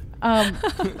hamster life.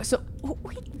 So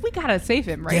we gotta save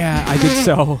him, right? Yeah, I think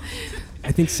so.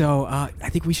 I think so. I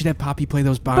think we should have Poppy play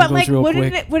those bongos But like, real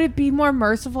wouldn't quick. would it be more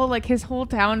merciful? Like his whole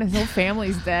town, his whole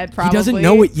family's dead. Probably He doesn't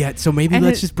know it yet, so maybe And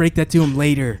let's it- just break that to him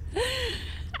later.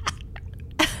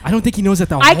 I don't think he knows that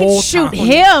the I whole can shoot town-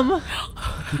 him.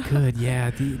 He could, yeah.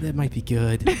 That might be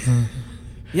good.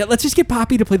 Yeah, let's just get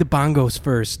Poppy to play the bongos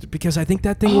first because I think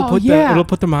that thing will Oh, put yeah. it'll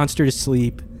put the monster to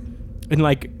sleep. And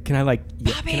like, can I like,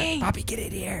 Poppy! Poppy, get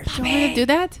in here. You want to do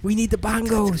that? We need the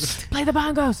bongos. Play the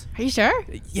bongos. Are you sure?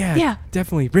 Yeah, Yeah.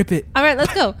 definitely. Rip it. All right,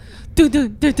 let's go. Do, do,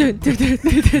 do, do, do, do, do,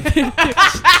 do, do.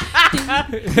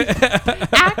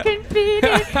 I can feel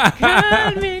it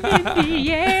coming in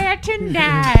the air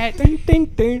tonight. Ding, ding,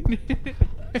 ding.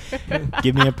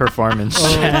 Give me a performance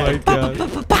Oh check. my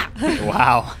god,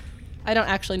 Wow. I don't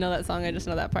actually know that song. I just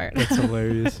know that part. that's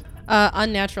hilarious.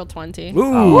 Unnatural 20. Ooh.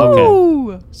 Oh, okay.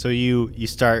 Ooh. So you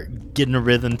start getting a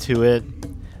rhythm to it.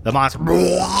 The monster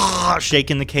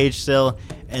shaking the cage still,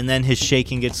 and then his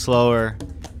shaking gets slower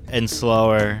and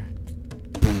slower.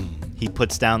 Boom. He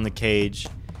puts down the cage,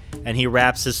 and he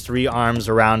wraps his 3 arms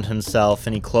around himself,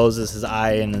 and he closes his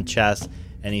eye in the chest,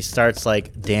 and he starts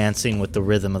like dancing with the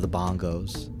rhythm of the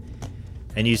bongos.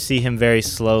 And you see him very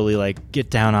slowly like get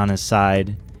down on his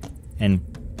side, and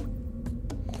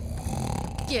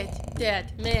Get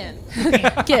that man.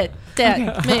 Get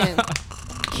that man.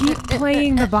 Keep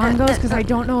playing the bongos because I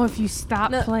don't know if you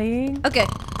stop No. playing. Okay.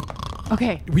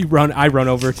 Okay. I run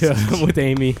over to with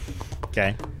Amy.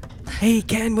 okay. Hey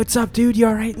Ken, what's up, dude? You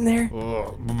all right in there?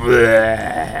 Oh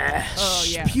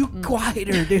yeah. Puke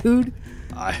quieter, dude.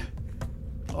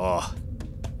 Oh,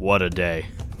 what a day.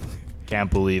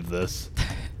 Can't believe this.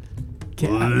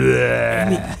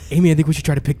 Amy, I think we should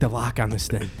try to pick the lock on this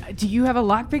thing. Do you have a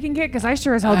lockpicking kit? Because I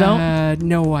sure as hell don't.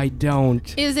 No, I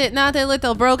don't. Is it not a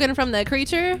little broken from the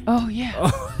creature? Oh yeah.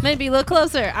 Maybe look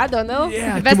closer. I don't know.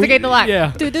 Yeah, Investigate the lock.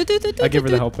 Yeah. Do, do, do, do, do, I give her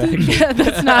do, the help do. back. Yeah,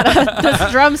 that's not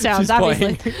that's drum sounds, She's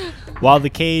obviously. playing. While the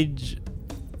cage...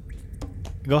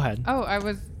 Go ahead. Oh, I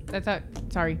thought.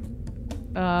 Sorry.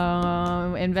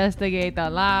 Investigate the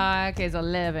lock is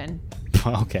 11.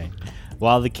 Okay.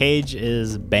 While the cage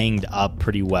is banged up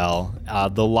pretty well,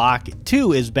 the lock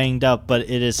too is banged up, but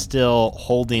it is still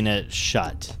holding it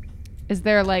shut. Is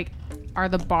there like, are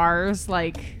the bars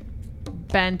like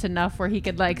bent enough where he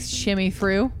could like shimmy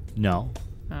through? No.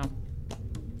 Oh.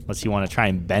 Unless you want to try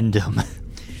and bend him.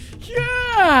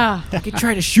 Yeah. I could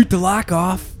try to shoot the lock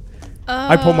off.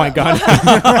 I pull my gun.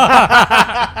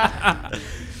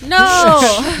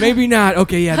 No. Maybe not.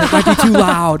 Okay, yeah, that might be too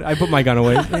loud. I put my gun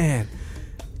away. Man,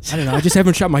 I don't know. I just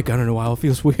haven't shot my gun in a while. It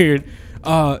feels weird.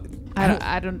 I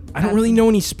don't really know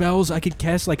any spells I could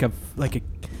cast like a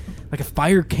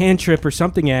fire cantrip or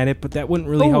something at it, but that wouldn't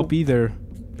really Oh. help either.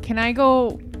 Can I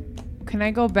go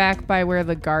back by where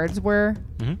the guards were?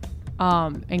 Mhm.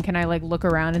 And can I like look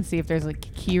around and see if there's like a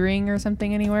key ring or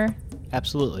something anywhere?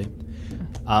 Absolutely.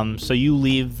 So you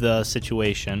leave the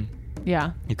situation.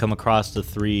 Yeah. You come across the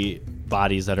 3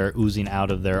 bodies that are oozing out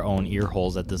of their own ear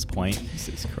holes at this point.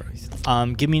 Jesus Christ.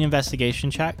 Give me an investigation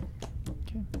check.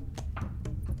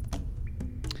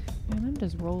 Man, I'm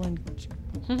just rolling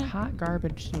hot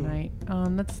garbage tonight.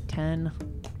 That's 10.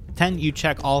 10, you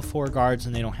check all 4 guards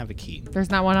and they don't have a key. There's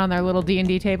not one on their little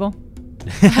D&D table.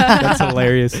 That's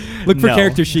hilarious. Look for No.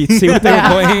 character sheets. See what they're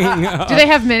playing. Do they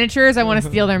have miniatures? I want to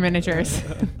steal their miniatures.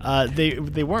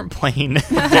 They weren't playing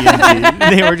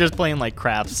D&D. They were just playing like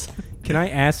craps. Can I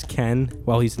ask Ken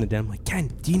while he's in the den? Like, Ken,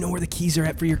 do you know where the keys are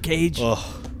at for your cage?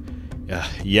 Oh,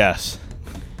 yes.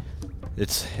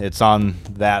 It's on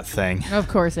that thing. Of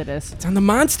course it is. It's on the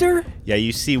monster? Yeah,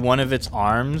 you see one of its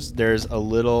arms. There's a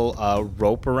little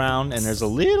rope around, and there's a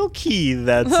little key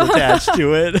that's attached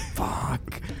to it.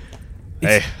 Fuck.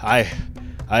 Hey,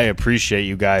 I appreciate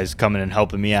you guys coming and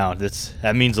helping me out.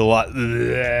 That means a lot.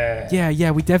 Yeah,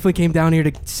 we definitely came down here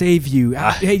to save you.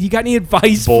 Hey, you got any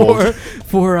advice Bold.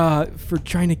 for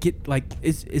trying to get, like,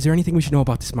 is there anything we should know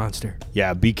about this monster?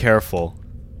 Yeah, be careful.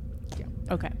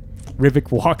 Okay.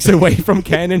 Rivik walks away from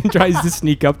Ken and tries to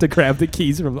sneak up to grab the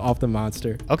keys from off the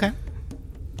monster. Do Okay.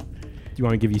 you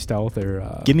want to give you stealth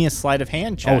or? Give me a sleight of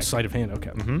hand check. Oh, sleight of hand. Okay.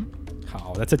 Mm-hmm.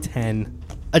 Oh, that's a 10.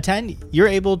 A 10, you're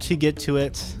able to get to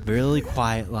it really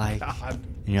quiet like. And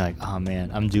you're like, oh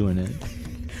man, I'm doing it.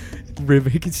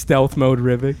 Rivik, stealth mode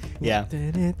Rivik. Yeah.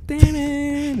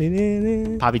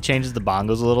 Poppy changes the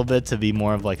bongos a little bit to be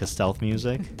more of like a stealth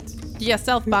music. Yeah,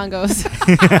 stealth bongos.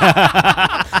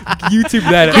 YouTube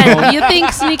that at Again, home. you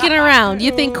think sneaking around.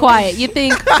 You think quiet. You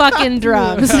think fucking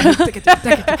drums.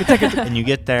 And you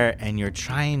get there and you're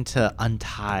trying to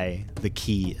untie the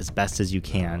key as best as you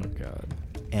can. God.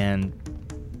 And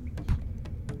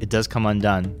it does come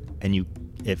undone and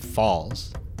it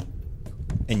falls.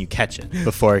 And you catch it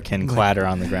before it can clatter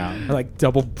on the ground. I like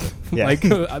double, Yeah. like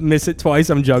I miss it twice.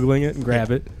 I'm juggling it and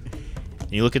grab it.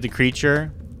 And you look at the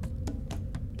creature.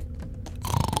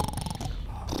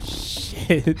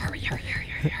 Shit.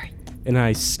 And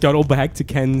I scuttle back to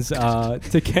Ken's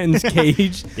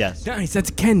cage. Yes. Nice,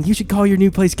 that's Ken. You should call your new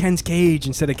place Ken's Cage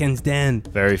instead of Ken's Den.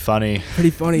 Very funny.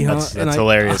 Pretty funny, huh? That's And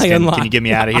hilarious. Can you get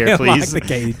me out of here, I please? unlock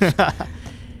the cage.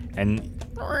 And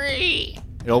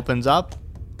it opens up.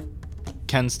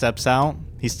 Ken steps out.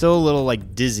 He's still a little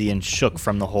like dizzy and shook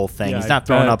from the whole thing. Yeah, He's I not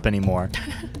throwing bet. up anymore.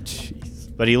 Jeez.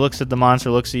 But he looks at the monster,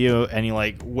 looks at you, and he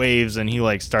like waves and he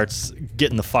like starts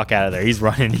getting the fuck out of there. He's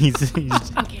running. He's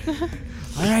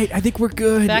All right, I think we're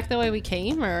good. Back the way we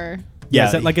came, or Yeah,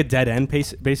 is that like a dead end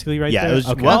basically right yeah, there? it was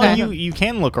Okay. well Okay. you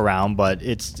can look around, but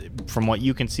it's from what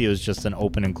you can see it was just an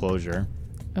open enclosure.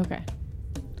 Okay.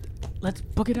 Let's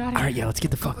book it out of All here. right, yeah, let's get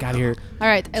the fuck out of here. all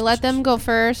right. I let them go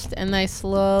first, and I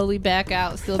slowly back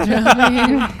out, still drumming.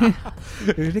 I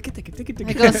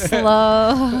go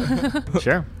slow.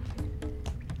 Sure.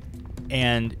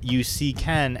 And you see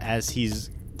Ken as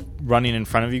he's running in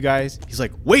front of you guys. He's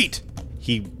like, "Wait!"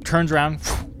 He turns around,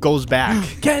 goes back,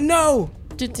 Ken, no!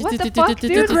 What the fuck,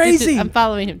 dude? Crazy. I'm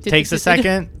following him. takes a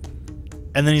second,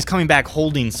 and then he's coming back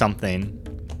holding something.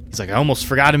 He's like, "I almost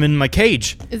forgot him in my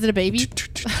cage." Is it a baby?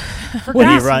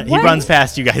 And he runs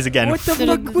past you guys again. What the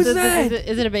fuck was that?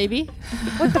 Is it a baby?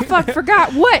 What the fuck?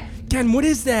 Forgot what? Ken, what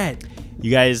is that? You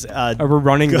guys, Are we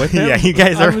running with him? yeah, you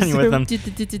guys I are was running with them.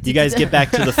 You You guys get back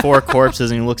to the 4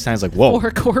 corpses, and he looks down. He's like, "Whoa, 4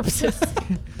 corpses.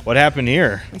 What happened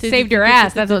here? Saved your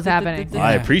ass. That's what's happening.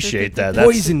 I appreciate that. That's,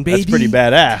 Poison, That's baby. pretty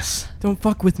badass. Don't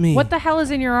fuck with me. What the hell is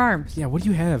in your arms? Yeah, what do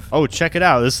you have? oh, check it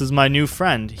out. This is my new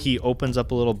friend." He opens up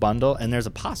a little bundle, and there's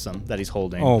a possum that he's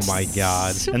holding. Oh my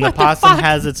god. And the possum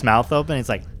has its mouth open. He's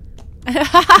like,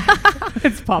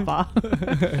 It's Papa.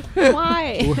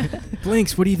 Why?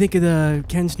 Blinks, what do you think of the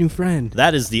Ken's new friend?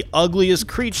 "That is the ugliest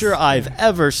creature I've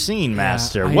ever seen,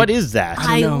 Master. I- What is that?"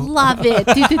 I know. love it.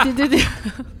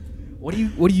 What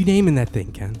are you naming that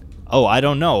thing, Ken? "Oh, I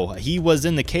don't know. He was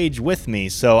in the cage with me,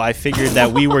 so I figured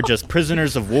that we were just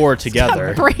prisoners of war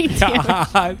together." Brain damage.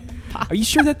 God. Are you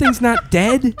sure that thing's not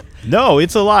dead? "No,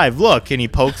 it's alive. Look." And he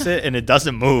pokes it, and it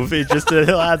doesn't move. It just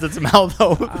has its mouth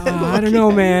open. I don't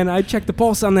know, man. I checked the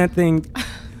pulse on that thing.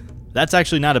 That's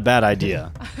actually not a bad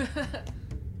idea.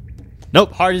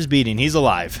 Nope, heart is beating. He's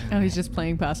alive. Oh, he's just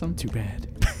playing possum. Too bad.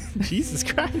 Jesus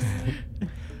Christ.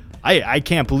 I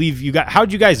can't believe you got.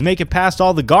 How'd you guys make it past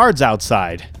all the guards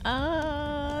outside?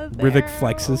 Rivik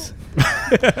flexes.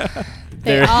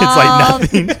 There, They it's like all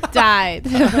nothing. died.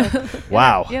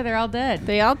 Wow. Yeah, they're all dead.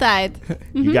 They all died.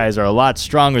 You guys are a lot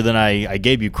stronger than I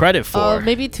gave you credit for. Oh,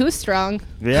 maybe too strong.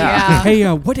 Yeah.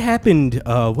 Hey, what happened?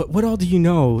 What all do you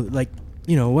know? Like,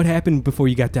 what happened before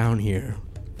you got down here?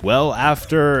 Well,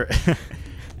 after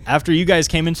you guys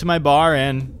came into my bar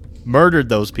and murdered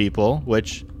those people,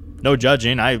 which, no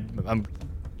judging, I'm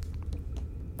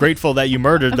grateful that you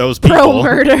murdered those people. Pro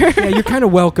murder. Yeah, you're kind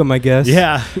of welcome, I guess.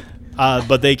 Yeah.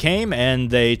 But they came and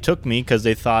they took me because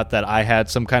they thought that I had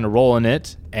some kind of role in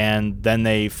it, and then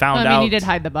they found I mean, out. you did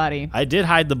hide the body. I did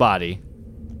hide the body.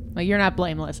 Like, you're not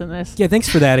blameless in this. Yeah, thanks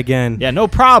for that again. Yeah, no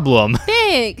problem.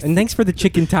 Thanks. And thanks for the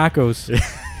chicken tacos.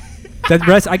 I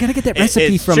gotta get that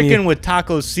recipe It's from chicken you. with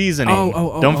taco seasoning.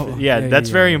 Oh. Yeah, Yeah, that's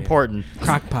yeah, very yeah. important.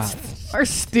 Crock pot. Or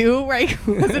stew, right?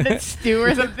 Wasn't it stew or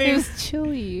It something? was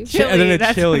chili. Chili, And then it's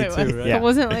that's chili what it too, was. right? Yeah. It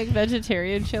wasn't like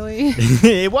vegetarian chili.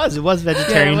 it was Yeah, it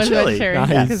vegetarian was chili. vegetarian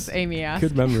Nice. because Amy asked.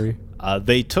 Good memory.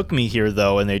 They took me here,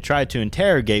 though, and they tried to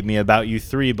interrogate me about you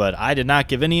three, but I did not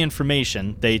give any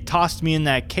information. They tossed me in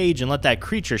that cage and let that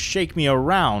creature shake me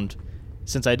around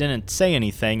since I didn't say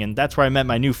anything, and that's where I met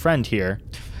my new friend here.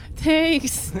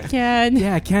 Thanks, Ken.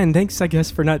 Yeah, Ken, thanks, I guess,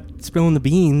 for not spilling the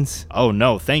beans. Oh,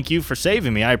 no, thank you for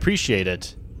saving me. I appreciate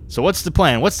it. So what's the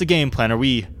plan? What's the game plan? Are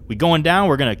we going down?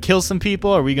 We're going to kill some people?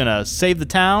 Are we going to save the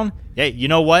town? Hey, you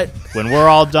know what? When we're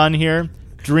all done here,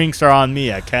 drinks are on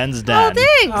me at Ken's Den. Oh,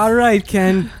 thanks. All right,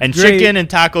 Ken. And Great. chicken and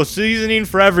taco seasoning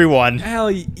for everyone. Hell,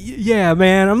 yeah,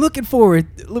 man. I'm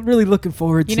really looking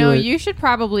forward to You know, it. you should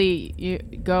probably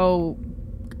go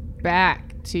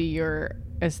back to your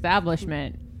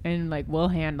establishment and, like, we'll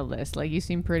handle this. Like, you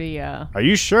seem pretty, Are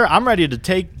you sure? I'm ready to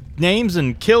take names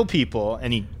and kill people.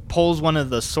 And he pulls one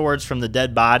of the swords from the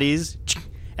dead bodies,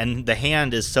 and the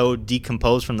hand is so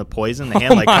decomposed from the poison, the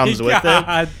hand Oh like my comes with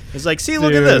God. it. He's like, see,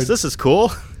 look at this. Dude. This is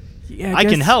cool. Yeah, I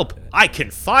can guess- help. I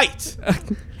can fight.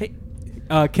 Hey,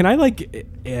 can I, like,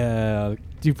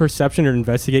 do perception or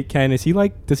investigate Ken? Is he,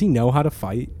 like, does he know how to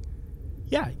fight?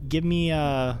 Yeah, give me,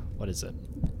 what is it?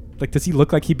 Like, does he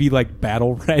look like he'd be, like,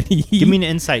 battle ready? Give me an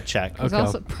insight check. he's Okay.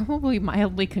 also probably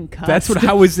mildly concussed. That's what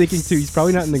I was thinking, too. He's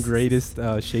probably not in the greatest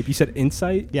shape. You said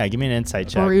insight? Yeah, give me an insight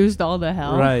check. bruised all to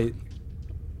hell. Right.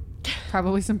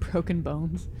 Probably some broken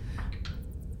bones.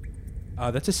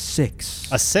 That's a 6.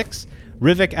 A 6?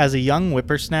 Rivik, as a young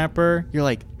whippersnapper, you're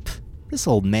like, this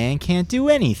old man can't do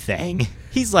anything.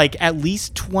 He's like at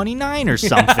least 29 or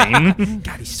something.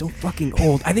 God, he's so fucking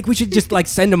old. I think we should just, like,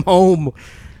 send him home.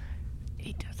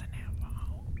 He doesn't have a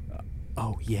home.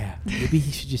 Oh, yeah. Maybe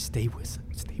he should just stay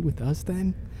with us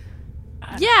then?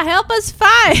 Yeah, help us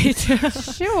fight.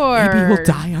 Sure. Maybe he'll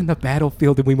die on the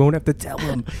battlefield and we won't have to tell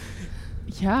him.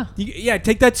 Yeah. Yeah,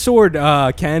 take that sword,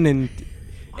 Ken, and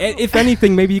if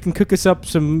anything, maybe you can cook us up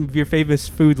some of your famous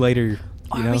food later.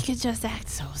 Or You know? we could just act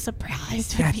so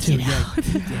surprised That when we too, get yeah. out.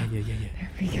 Yeah. There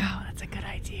we go. That's a good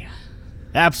idea.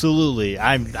 Absolutely.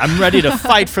 I'm ready to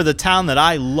fight for the town that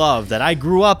I love, that I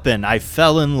grew up in. I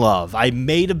fell in love. I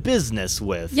made a business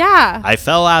with. Yeah, I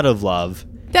fell out of love.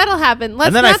 that'll happen. Let's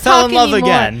And then not I fell in talk love anymore.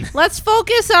 again. Let's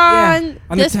focus on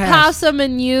on the this task. possum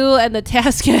and you and the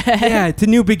task ahead. Yeah, to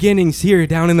new beginnings here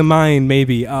down in the mine,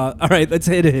 maybe. All right, let's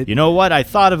hit it. You know what? I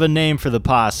thought of a name for the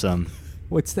possum.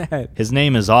 What's that? His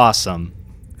name is Awesome.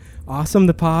 Awesome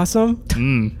the possum?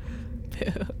 Mm.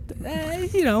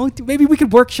 You know, maybe we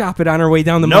could workshop it on our way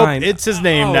down the Nope, mine. it's his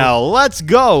name Oh. now. Let's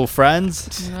go,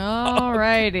 friends.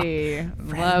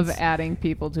 Alrighty. Love adding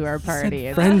people to our Said party.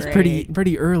 It's friends great.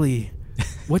 pretty early.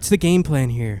 What's the game plan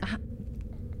here?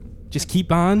 Just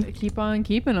keep on? Keep on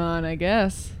keeping on, I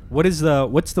guess. What's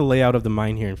the layout of the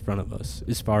mine here in front of us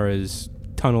as far as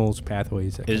tunnels,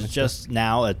 pathways? that kind It's of just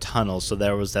now a tunnel. So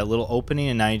there was that little opening,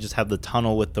 and now you just have the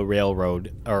tunnel with the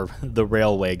railroad or the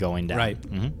railway going down. Right.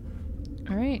 hmm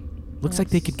All right. stuff? Looks like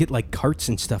they could get like carts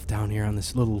and stuff down here on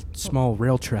this little small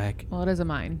rail track. Well, it is a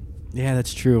mine. Yeah,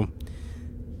 that's true.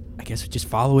 I guess we just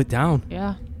follow it down.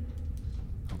 Yeah.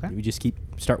 Okay. We just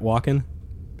start walking.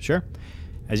 Sure.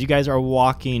 As you guys are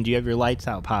walking, do you have your lights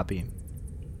out, Poppy?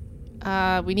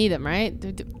 We need them,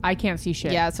 right? I can't see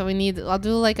shit. Yeah, so we need. I'll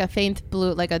do like a faint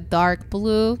blue, like a dark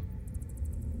blue.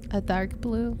 A dark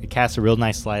blue. It casts a real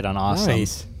nice light on Awesome.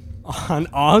 Nice. On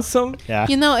awesome? Yeah.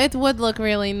 You know, it would look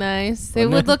really nice. It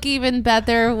Wouldn't would it? look even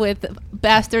better with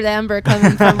Bastard Amber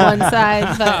coming from one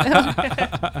side,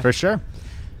 but For sure.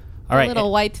 All a right.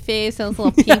 little white face and a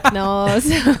little pink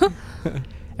nose.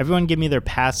 Everyone give me their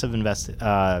passive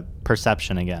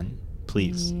perception again,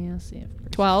 please. Yeah, see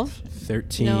if 12?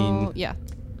 13. No, yeah.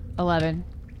 11.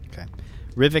 Okay.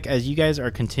 Rivik, as you guys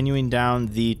are continuing down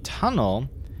the tunnel,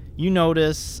 you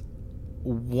notice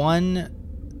one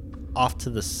off to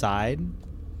the side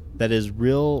that is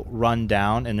real run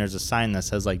down, and there's a sign that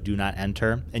says like "Do not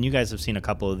enter." And you guys have seen a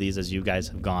couple of these as you guys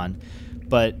have gone.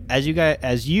 But as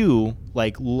you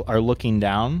are looking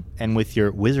down, and with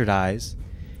your wizard eyes,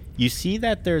 you see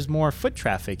that there's more foot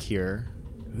traffic here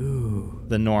Ooh.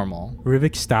 than normal.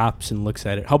 Rivik stops and looks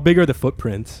at it. How big are the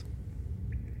footprints?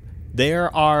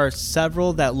 There are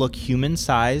several that look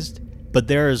human-sized, but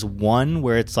there is one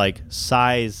where it's like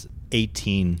size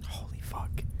 18. Holy fuck.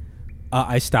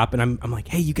 I stop and I'm like,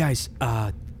 hey, you guys,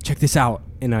 check this out.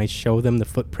 And I show them the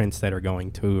footprints that are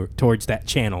going towards that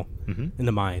channel Mhm. in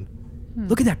the mine.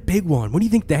 Look at that big one. What do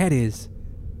you think that is?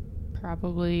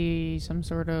 Probably some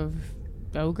sort of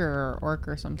ogre or orc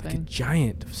or Like a something.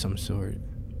 giant of some sort.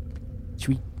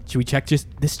 Should we check just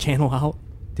this channel out?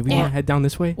 Do we Yeah. want to head down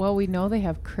this way? Well, we know they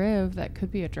have Kriv. That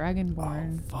could be a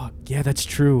dragonborn. Fuck. Yeah, that's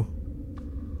true.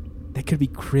 That could be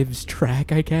Kriv's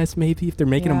track, I guess, maybe, if they're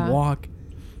making him Yeah. walk.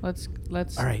 Let's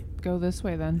All right. go this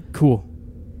way then. Cool.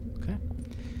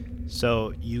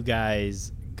 So you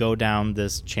guys go down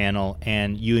this channel,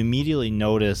 and you immediately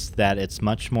notice that it's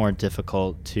much more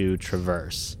difficult to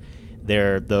traverse.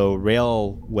 The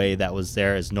railway that was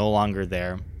there is no longer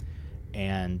there,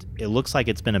 and it looks like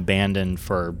it's been abandoned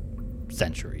for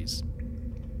centuries.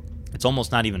 It's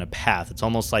almost not even a path. It's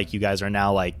almost like you guys are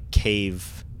now like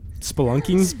cave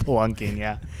Spelunking? spelunking,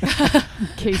 yeah.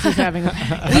 Casey's having a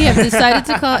We have decided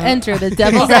to enter the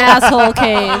Devil's Asshole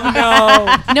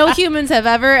Cave. No humans have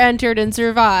ever entered and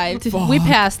survived. We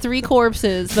passed 3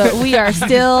 corpses, but we are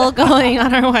still going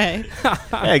on our way.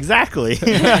 Yeah, exactly.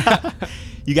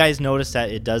 You guys notice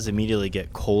that it does immediately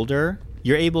get colder.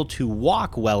 You're able to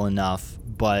walk well enough,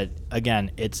 but again,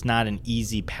 it's not an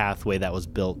easy pathway that was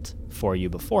built for you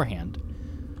beforehand.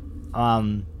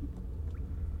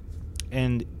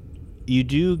 And you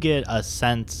do get a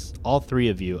sense, all 3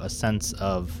 of you, a sense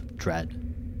of dread.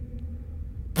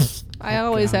 I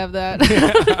always have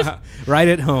that. Right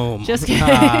at home. Just kidding.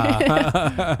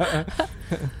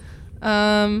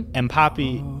 And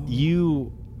Poppy,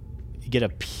 you get a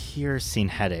piercing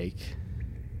headache,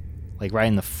 like right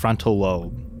in the frontal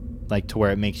lobe, like to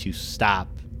where it makes you stop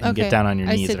and get down on your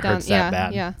I knees. sit It down. hurts Yeah, that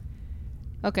bad. yeah.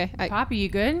 Okay. Poppy, you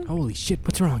good? Holy shit,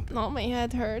 what's wrong? Oh, my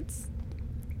head hurts.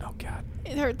 Oh, God.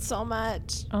 It hurts so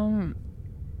much.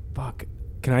 Fuck.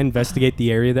 Can I investigate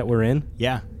the area that we're in?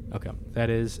 Yeah. Okay. That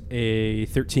is a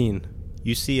 13.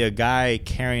 You see a guy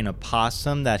carrying a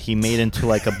possum that he made into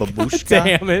like a babushka.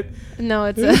 Damn it. No,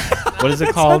 it's a What is it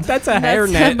called? That's a that's a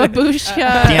hairnet. babushka.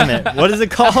 Damn it. What is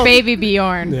it called? Baby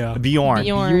Bjorn. Yeah. Bjorn.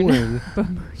 Bjorn.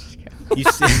 You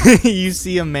see, you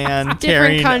see a man Different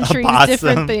carrying countries, a possum.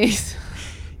 different things.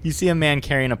 You see a man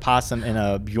carrying a possum in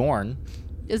a Bjorn.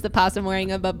 Is the possum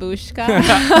wearing a babushka?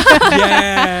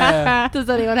 Yeah. Does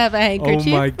anyone have a Oh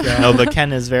handkerchief? my God. No, but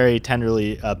Ken is very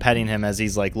tenderly petting him as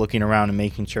he's like looking around and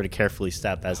making sure to carefully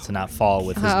step as to not fall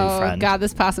with his new Oh friend. God,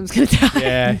 this possum's gonna die.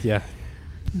 Yeah, yeah.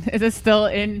 Is it still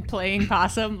in playing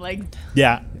possum? Like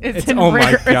Yeah. it's Oh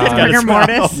my it's in God. rigor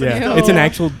mortis. Yeah. Ew. It's an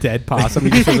actual dead possum.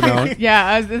 You just doesn't know.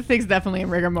 Yeah, this thing's definitely in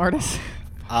rigor mortis.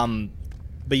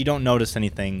 But you don't notice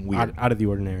anything weird. Out of the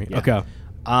ordinary. Yeah. Okay.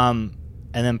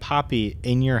 And then Poppy,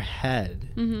 in your head,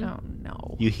 Oh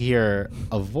no. you hear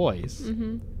a voice,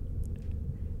 Mm-hmm.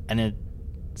 and it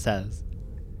says,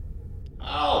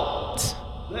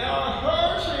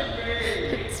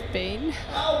 It's Bane.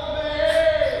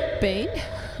 Bane?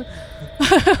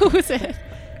 Who's it?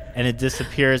 and it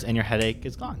disappears, and your headache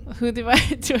is gone. Who do I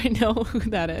know who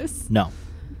that is? No.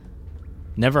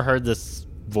 Never heard this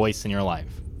voice in your life.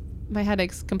 My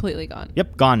headache's completely gone.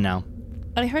 Yep, gone now.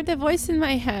 I heard the voice in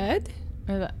my head.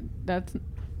 That's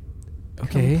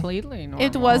Okay. completely normal.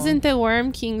 It wasn't the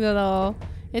Worm King at all.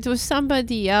 It was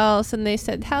somebody else, and they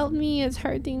said, "Help me! It's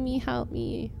hurting me! Help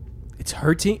me! It's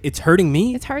hurting. It's hurting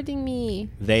me. It's hurting me!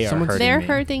 They are Someone's- hurting They're me.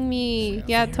 hurting me!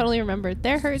 Yeah, totally remembered.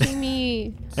 They're hurting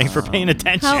me! Thanks for paying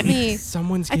attention. Help me!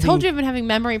 Someone's. I Getting, told you I've been having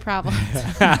memory problems.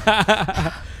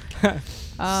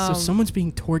 So someone's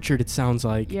being tortured. It sounds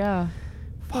like. Yeah.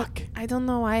 Fuck. I don't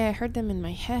know why I heard them in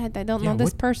my head. I don't Yeah, know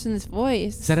this what- person's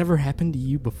voice. Has that ever happened to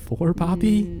you before,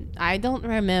 Poppy? I don't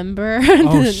remember.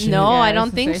 Oh, shit. No, Yeah, I was don't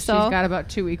gonna think say, so. She's got about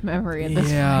 2-week memory at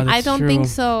this Yeah, point. that's I don't true. think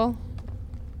so.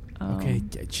 Okay,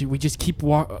 should we just keep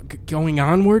going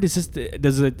onward? Is this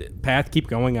does the path keep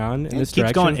going on in It this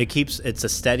keeps direction? going. It's a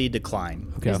steady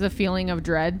decline. Okay. Is the feeling of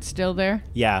dread still there?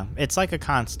 Yeah, it's like a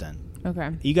constant.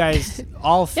 Okay. You guys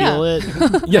all feel Yeah.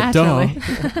 it, yeah, duh.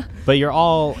 Naturally. but you're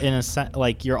all in a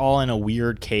like you're all in a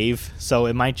weird cave. So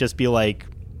it might just be like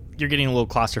you're getting a little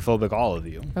claustrophobic, all of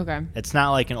you. Okay. It's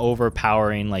not like an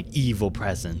overpowering like evil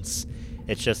presence.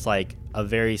 It's just like a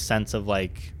very sense of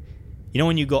like, you know,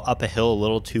 when you go up a hill a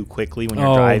little too quickly when you're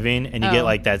Oh. driving and you get Oh.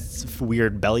 like that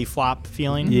weird belly flop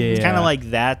feeling. Yeah. It's kind of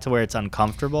like that to where it's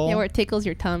uncomfortable. Yeah, where it tickles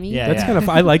your tummy. Yeah. That's kind of.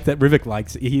 I like that. Rivik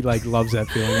likes. He like loves that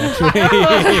feeling.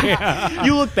 Actually.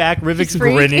 You look back, Rivik's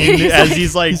freak. grinning as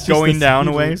he's like He's just going down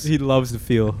a he, ways. He loves the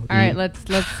feel. All right.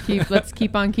 Let's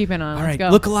keep on keeping on. All Let's right. go.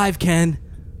 Look alive, Ken.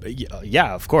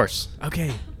 Yeah, of course.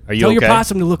 Okay. Are you Tell okay? your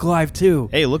possum to look alive too.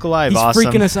 Hey, look alive, He's awesome.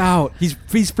 freaking us out. He's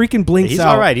freaking blinks He's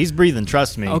out. all right. He's breathing.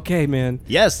 Trust me. Okay, man.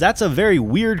 Yes, that's a very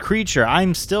weird creature.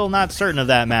 I'm still not certain of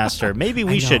that, Master. Maybe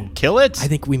we know. should kill it. I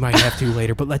think we might have to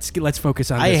later, but let's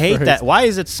focus on this I hate first. that. Why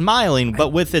is it smiling but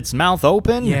with its mouth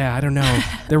open? Yeah, I don't know.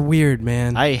 They're weird,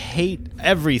 man. I hate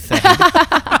everything.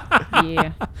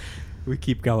 Yeah. We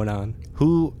keep going on.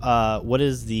 What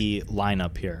is the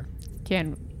lineup here?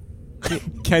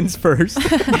 Ken's first. No,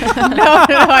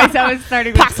 I was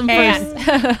starting with Possum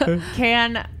can.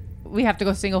 Can we have to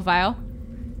go single file?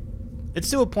 It's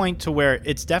to a point to where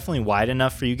it's definitely wide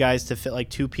enough for you guys to fit like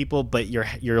 2 people, but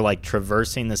you're like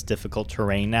traversing this difficult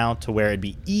terrain now to where it'd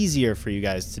be easier for you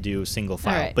guys to do single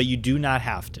file, right. but you do not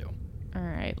have to. All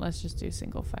right, let's just do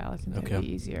single file. I think that'd Okay.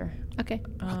 be easier. Okay.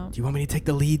 Do you want me to take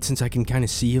the lead since I can kind of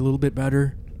see a little bit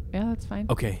better? Yeah, that's fine.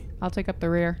 Okay. I'll take up the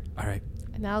rear. All right.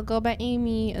 And I'll go by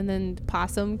Amy, and then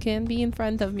Possum can be in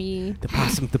front of me. The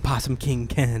possum king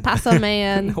Ken. Possum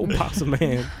man. No possum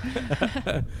man.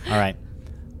 All right.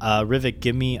 Rivik,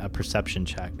 give me a perception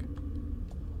check.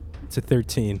 It's a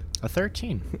 13. A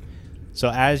 13. So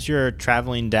as you're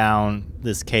traveling down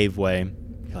this caveway,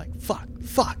 you're like, fuck.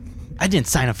 I didn't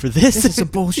sign up for this. This is some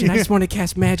bullshit. I just want to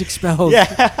cast magic spells. Yeah.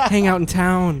 Hang out in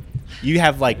town. You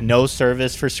have like no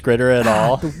service for Skritter at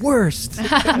all. The worst.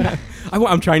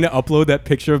 I'm trying to upload that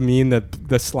picture of me and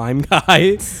the slime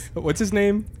guy. What's his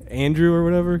name? Andrew or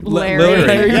whatever? Larry.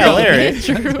 Larry. Yeah, Larry.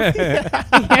 Andrew,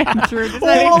 does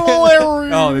that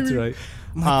Oh, that's right.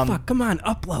 I'm like, Um, fuck, come on,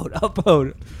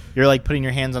 upload. You're like putting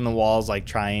your hands on the walls, like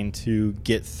trying to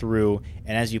get through.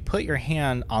 And as you put your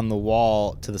hand on the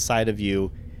wall to the side of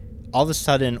you, all of a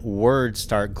sudden words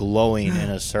start glowing in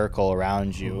a circle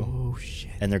around you. Oh,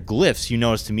 shit. And they're glyphs you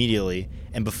noticed immediately.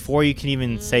 And before you can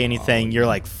even say anything, you're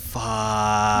like,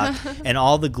 fuck. And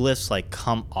all the glyphs like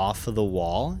come off of the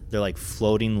wall. They're like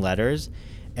floating letters.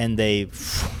 And they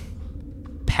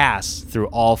pass through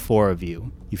all 4 of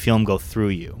you. You feel them go through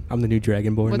you. I'm the new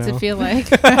Dragonborn What's now. it feel like?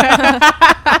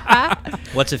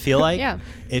 What's it feel like? Yeah.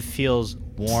 It feels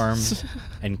warm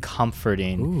and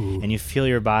comforting. Ooh. And you feel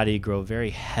your body grow very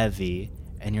heavy.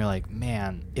 And you're like,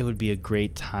 man, it would be a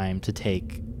great time to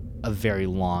take a very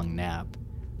long nap.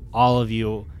 All of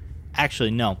you,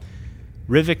 actually, no.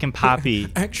 Rivik and Poppy,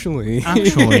 Actually.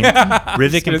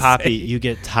 Rivik gonna and Poppy, say. you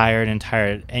get tired,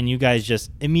 and you guys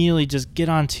just immediately just get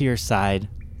onto your side,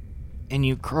 and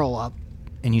you curl up,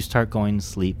 and you start going to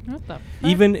sleep. What the fuck?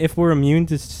 Even if we're immune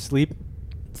to sleep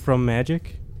from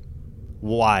magic,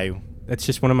 Why? that's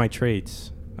just one of my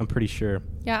traits. I'm pretty sure.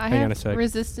 Yeah, I Hang on a have sec.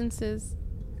 resistances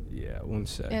Yeah, one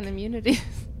sec. and immunity.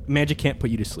 Magic can't put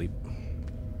you to sleep.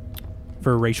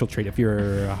 For a racial trait, if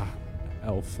you're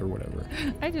elf or whatever.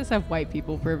 I just have white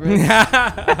people privilege.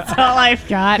 That's all I've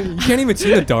got. You can't even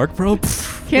see in the dark, bro.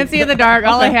 Can't see in the dark.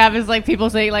 All I have is like people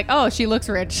saying like, "Oh, she looks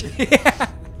rich."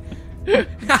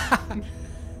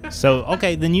 So,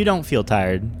 okay, then you don't feel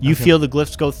tired. You feel the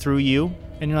glyphs go through you,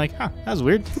 and you're like, huh, that was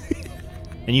weird.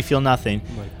 And you feel nothing.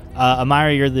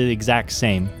 Amira, you're the exact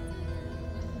same.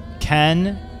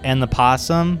 Ken and the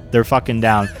possum, they're fucking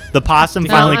down. The possum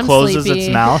No, finally I'm closes sleepy. its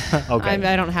mouth. Okay.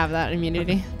 I don't have that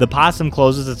immunity. The possum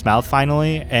closes its mouth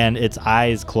finally, and its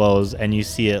eyes close, and you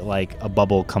see it like a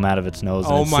bubble come out of its nose.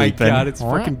 and Oh it's my sleeping. God, it's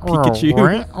freaking Pikachu.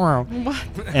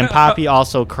 What? And Poppy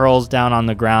also curls down on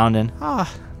the ground and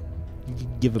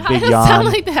give a How big does it yawn. sound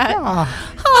like that?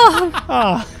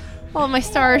 Oh, my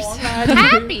stars.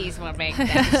 Happies will make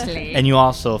them sleep. And you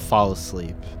also fall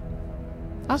asleep.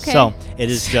 Okay. So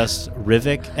it is just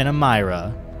Rivik and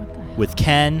Amira with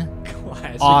Ken,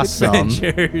 Classic Awesome.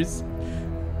 adventures.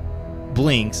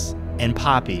 Blinks, and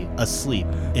Poppy asleep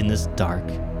in this dark,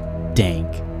 dank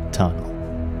tunnel.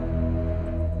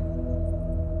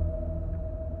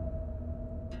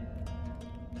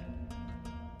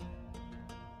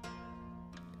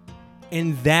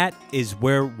 And that is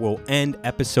where we'll end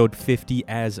episode 50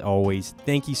 as always.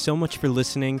 Thank you so much for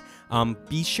listening.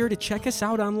 Be sure to check us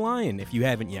out online if you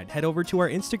haven't yet. Head over to our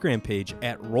Instagram page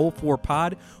at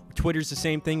Roll4Pod. Twitter's the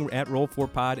same thing at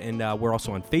Roll4Pod, and we're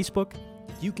also on Facebook.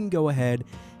 You can go ahead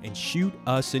and shoot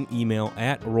us an email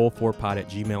at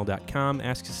roll4pod@gmail.com.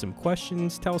 Ask us some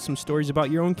questions, tell us some stories about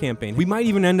your own campaign. We might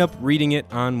even end up reading it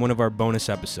on one of our bonus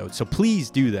episodes, so please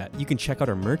do that. You can check out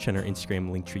our merch on our Instagram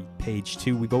Linktree page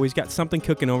too. We've always got something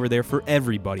cooking over there for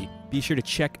everybody. Be sure to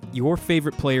check your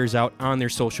favorite players out on their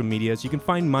social medias. You can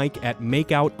find Mike at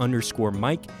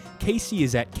makeout_Mike. Casey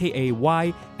is at KAYSEEMERUN.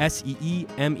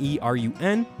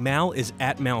 Mal is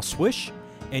at MalSwish.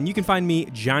 And you can find me,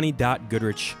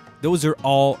 Johnny.Goodrich. Those are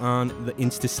all on the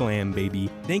InstaSlam, baby.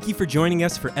 Thank you for joining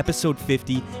us for episode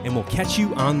 50, and we'll catch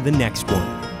you on the next one.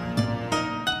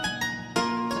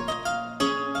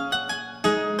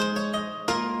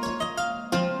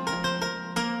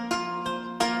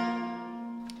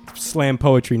 slam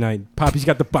poetry night. Poppy's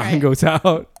got the bongos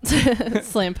out.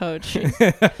 Slam poetry.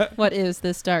 What is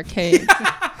this dark cave?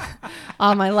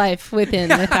 All my life, within,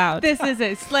 without. This is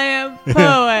a slam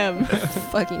poem.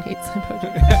 Fucking hate slam poetry.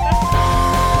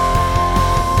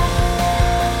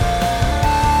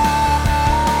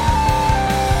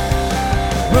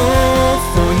 Roll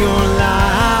for your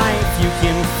life. You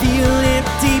can feel it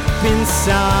deep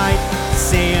inside.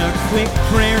 Say a quick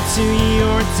prayer to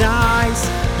your dice.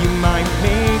 You might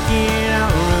make it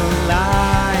out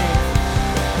alive.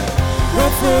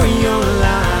 Roll for your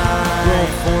life. Roll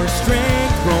for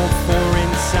strength. Roll for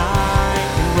inside.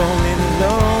 And rolling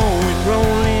low and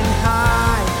rolling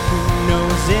high. Who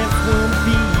knows if we'll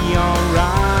be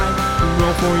alright?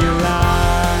 Roll for your life.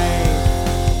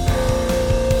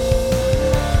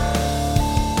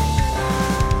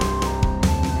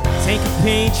 Take a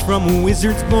page from a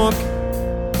wizard's book.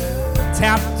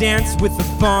 Tap dance with the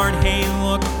bard. Hey,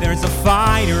 look, there's a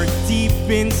fighter deep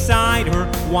inside her.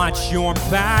 Watch your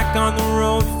back on the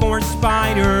road for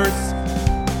spiders.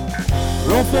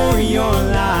 Roll for your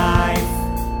life.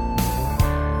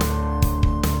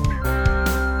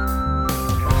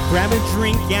 Grab a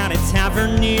drink at a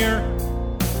tavern near.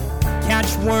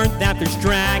 Catch word that there's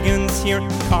dragons here,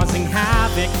 causing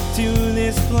havoc to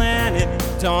this planet.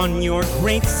 Don your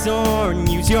great sword and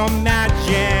use your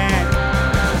magic.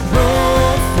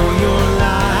 Roll for your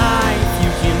life.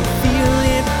 You can feel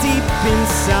it deep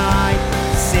inside.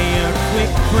 Say a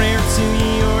quick prayer to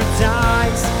your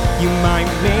dice. You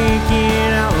might make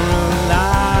it out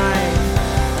alive.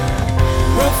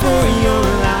 Roll for your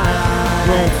life.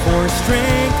 Roll for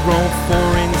strength. Roll for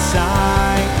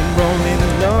insight. And rolling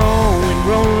low and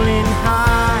rolling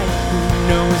high. Who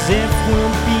knows if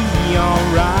we'll be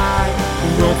alright?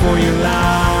 Roll for your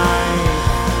life.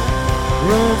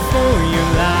 Roll for your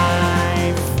life.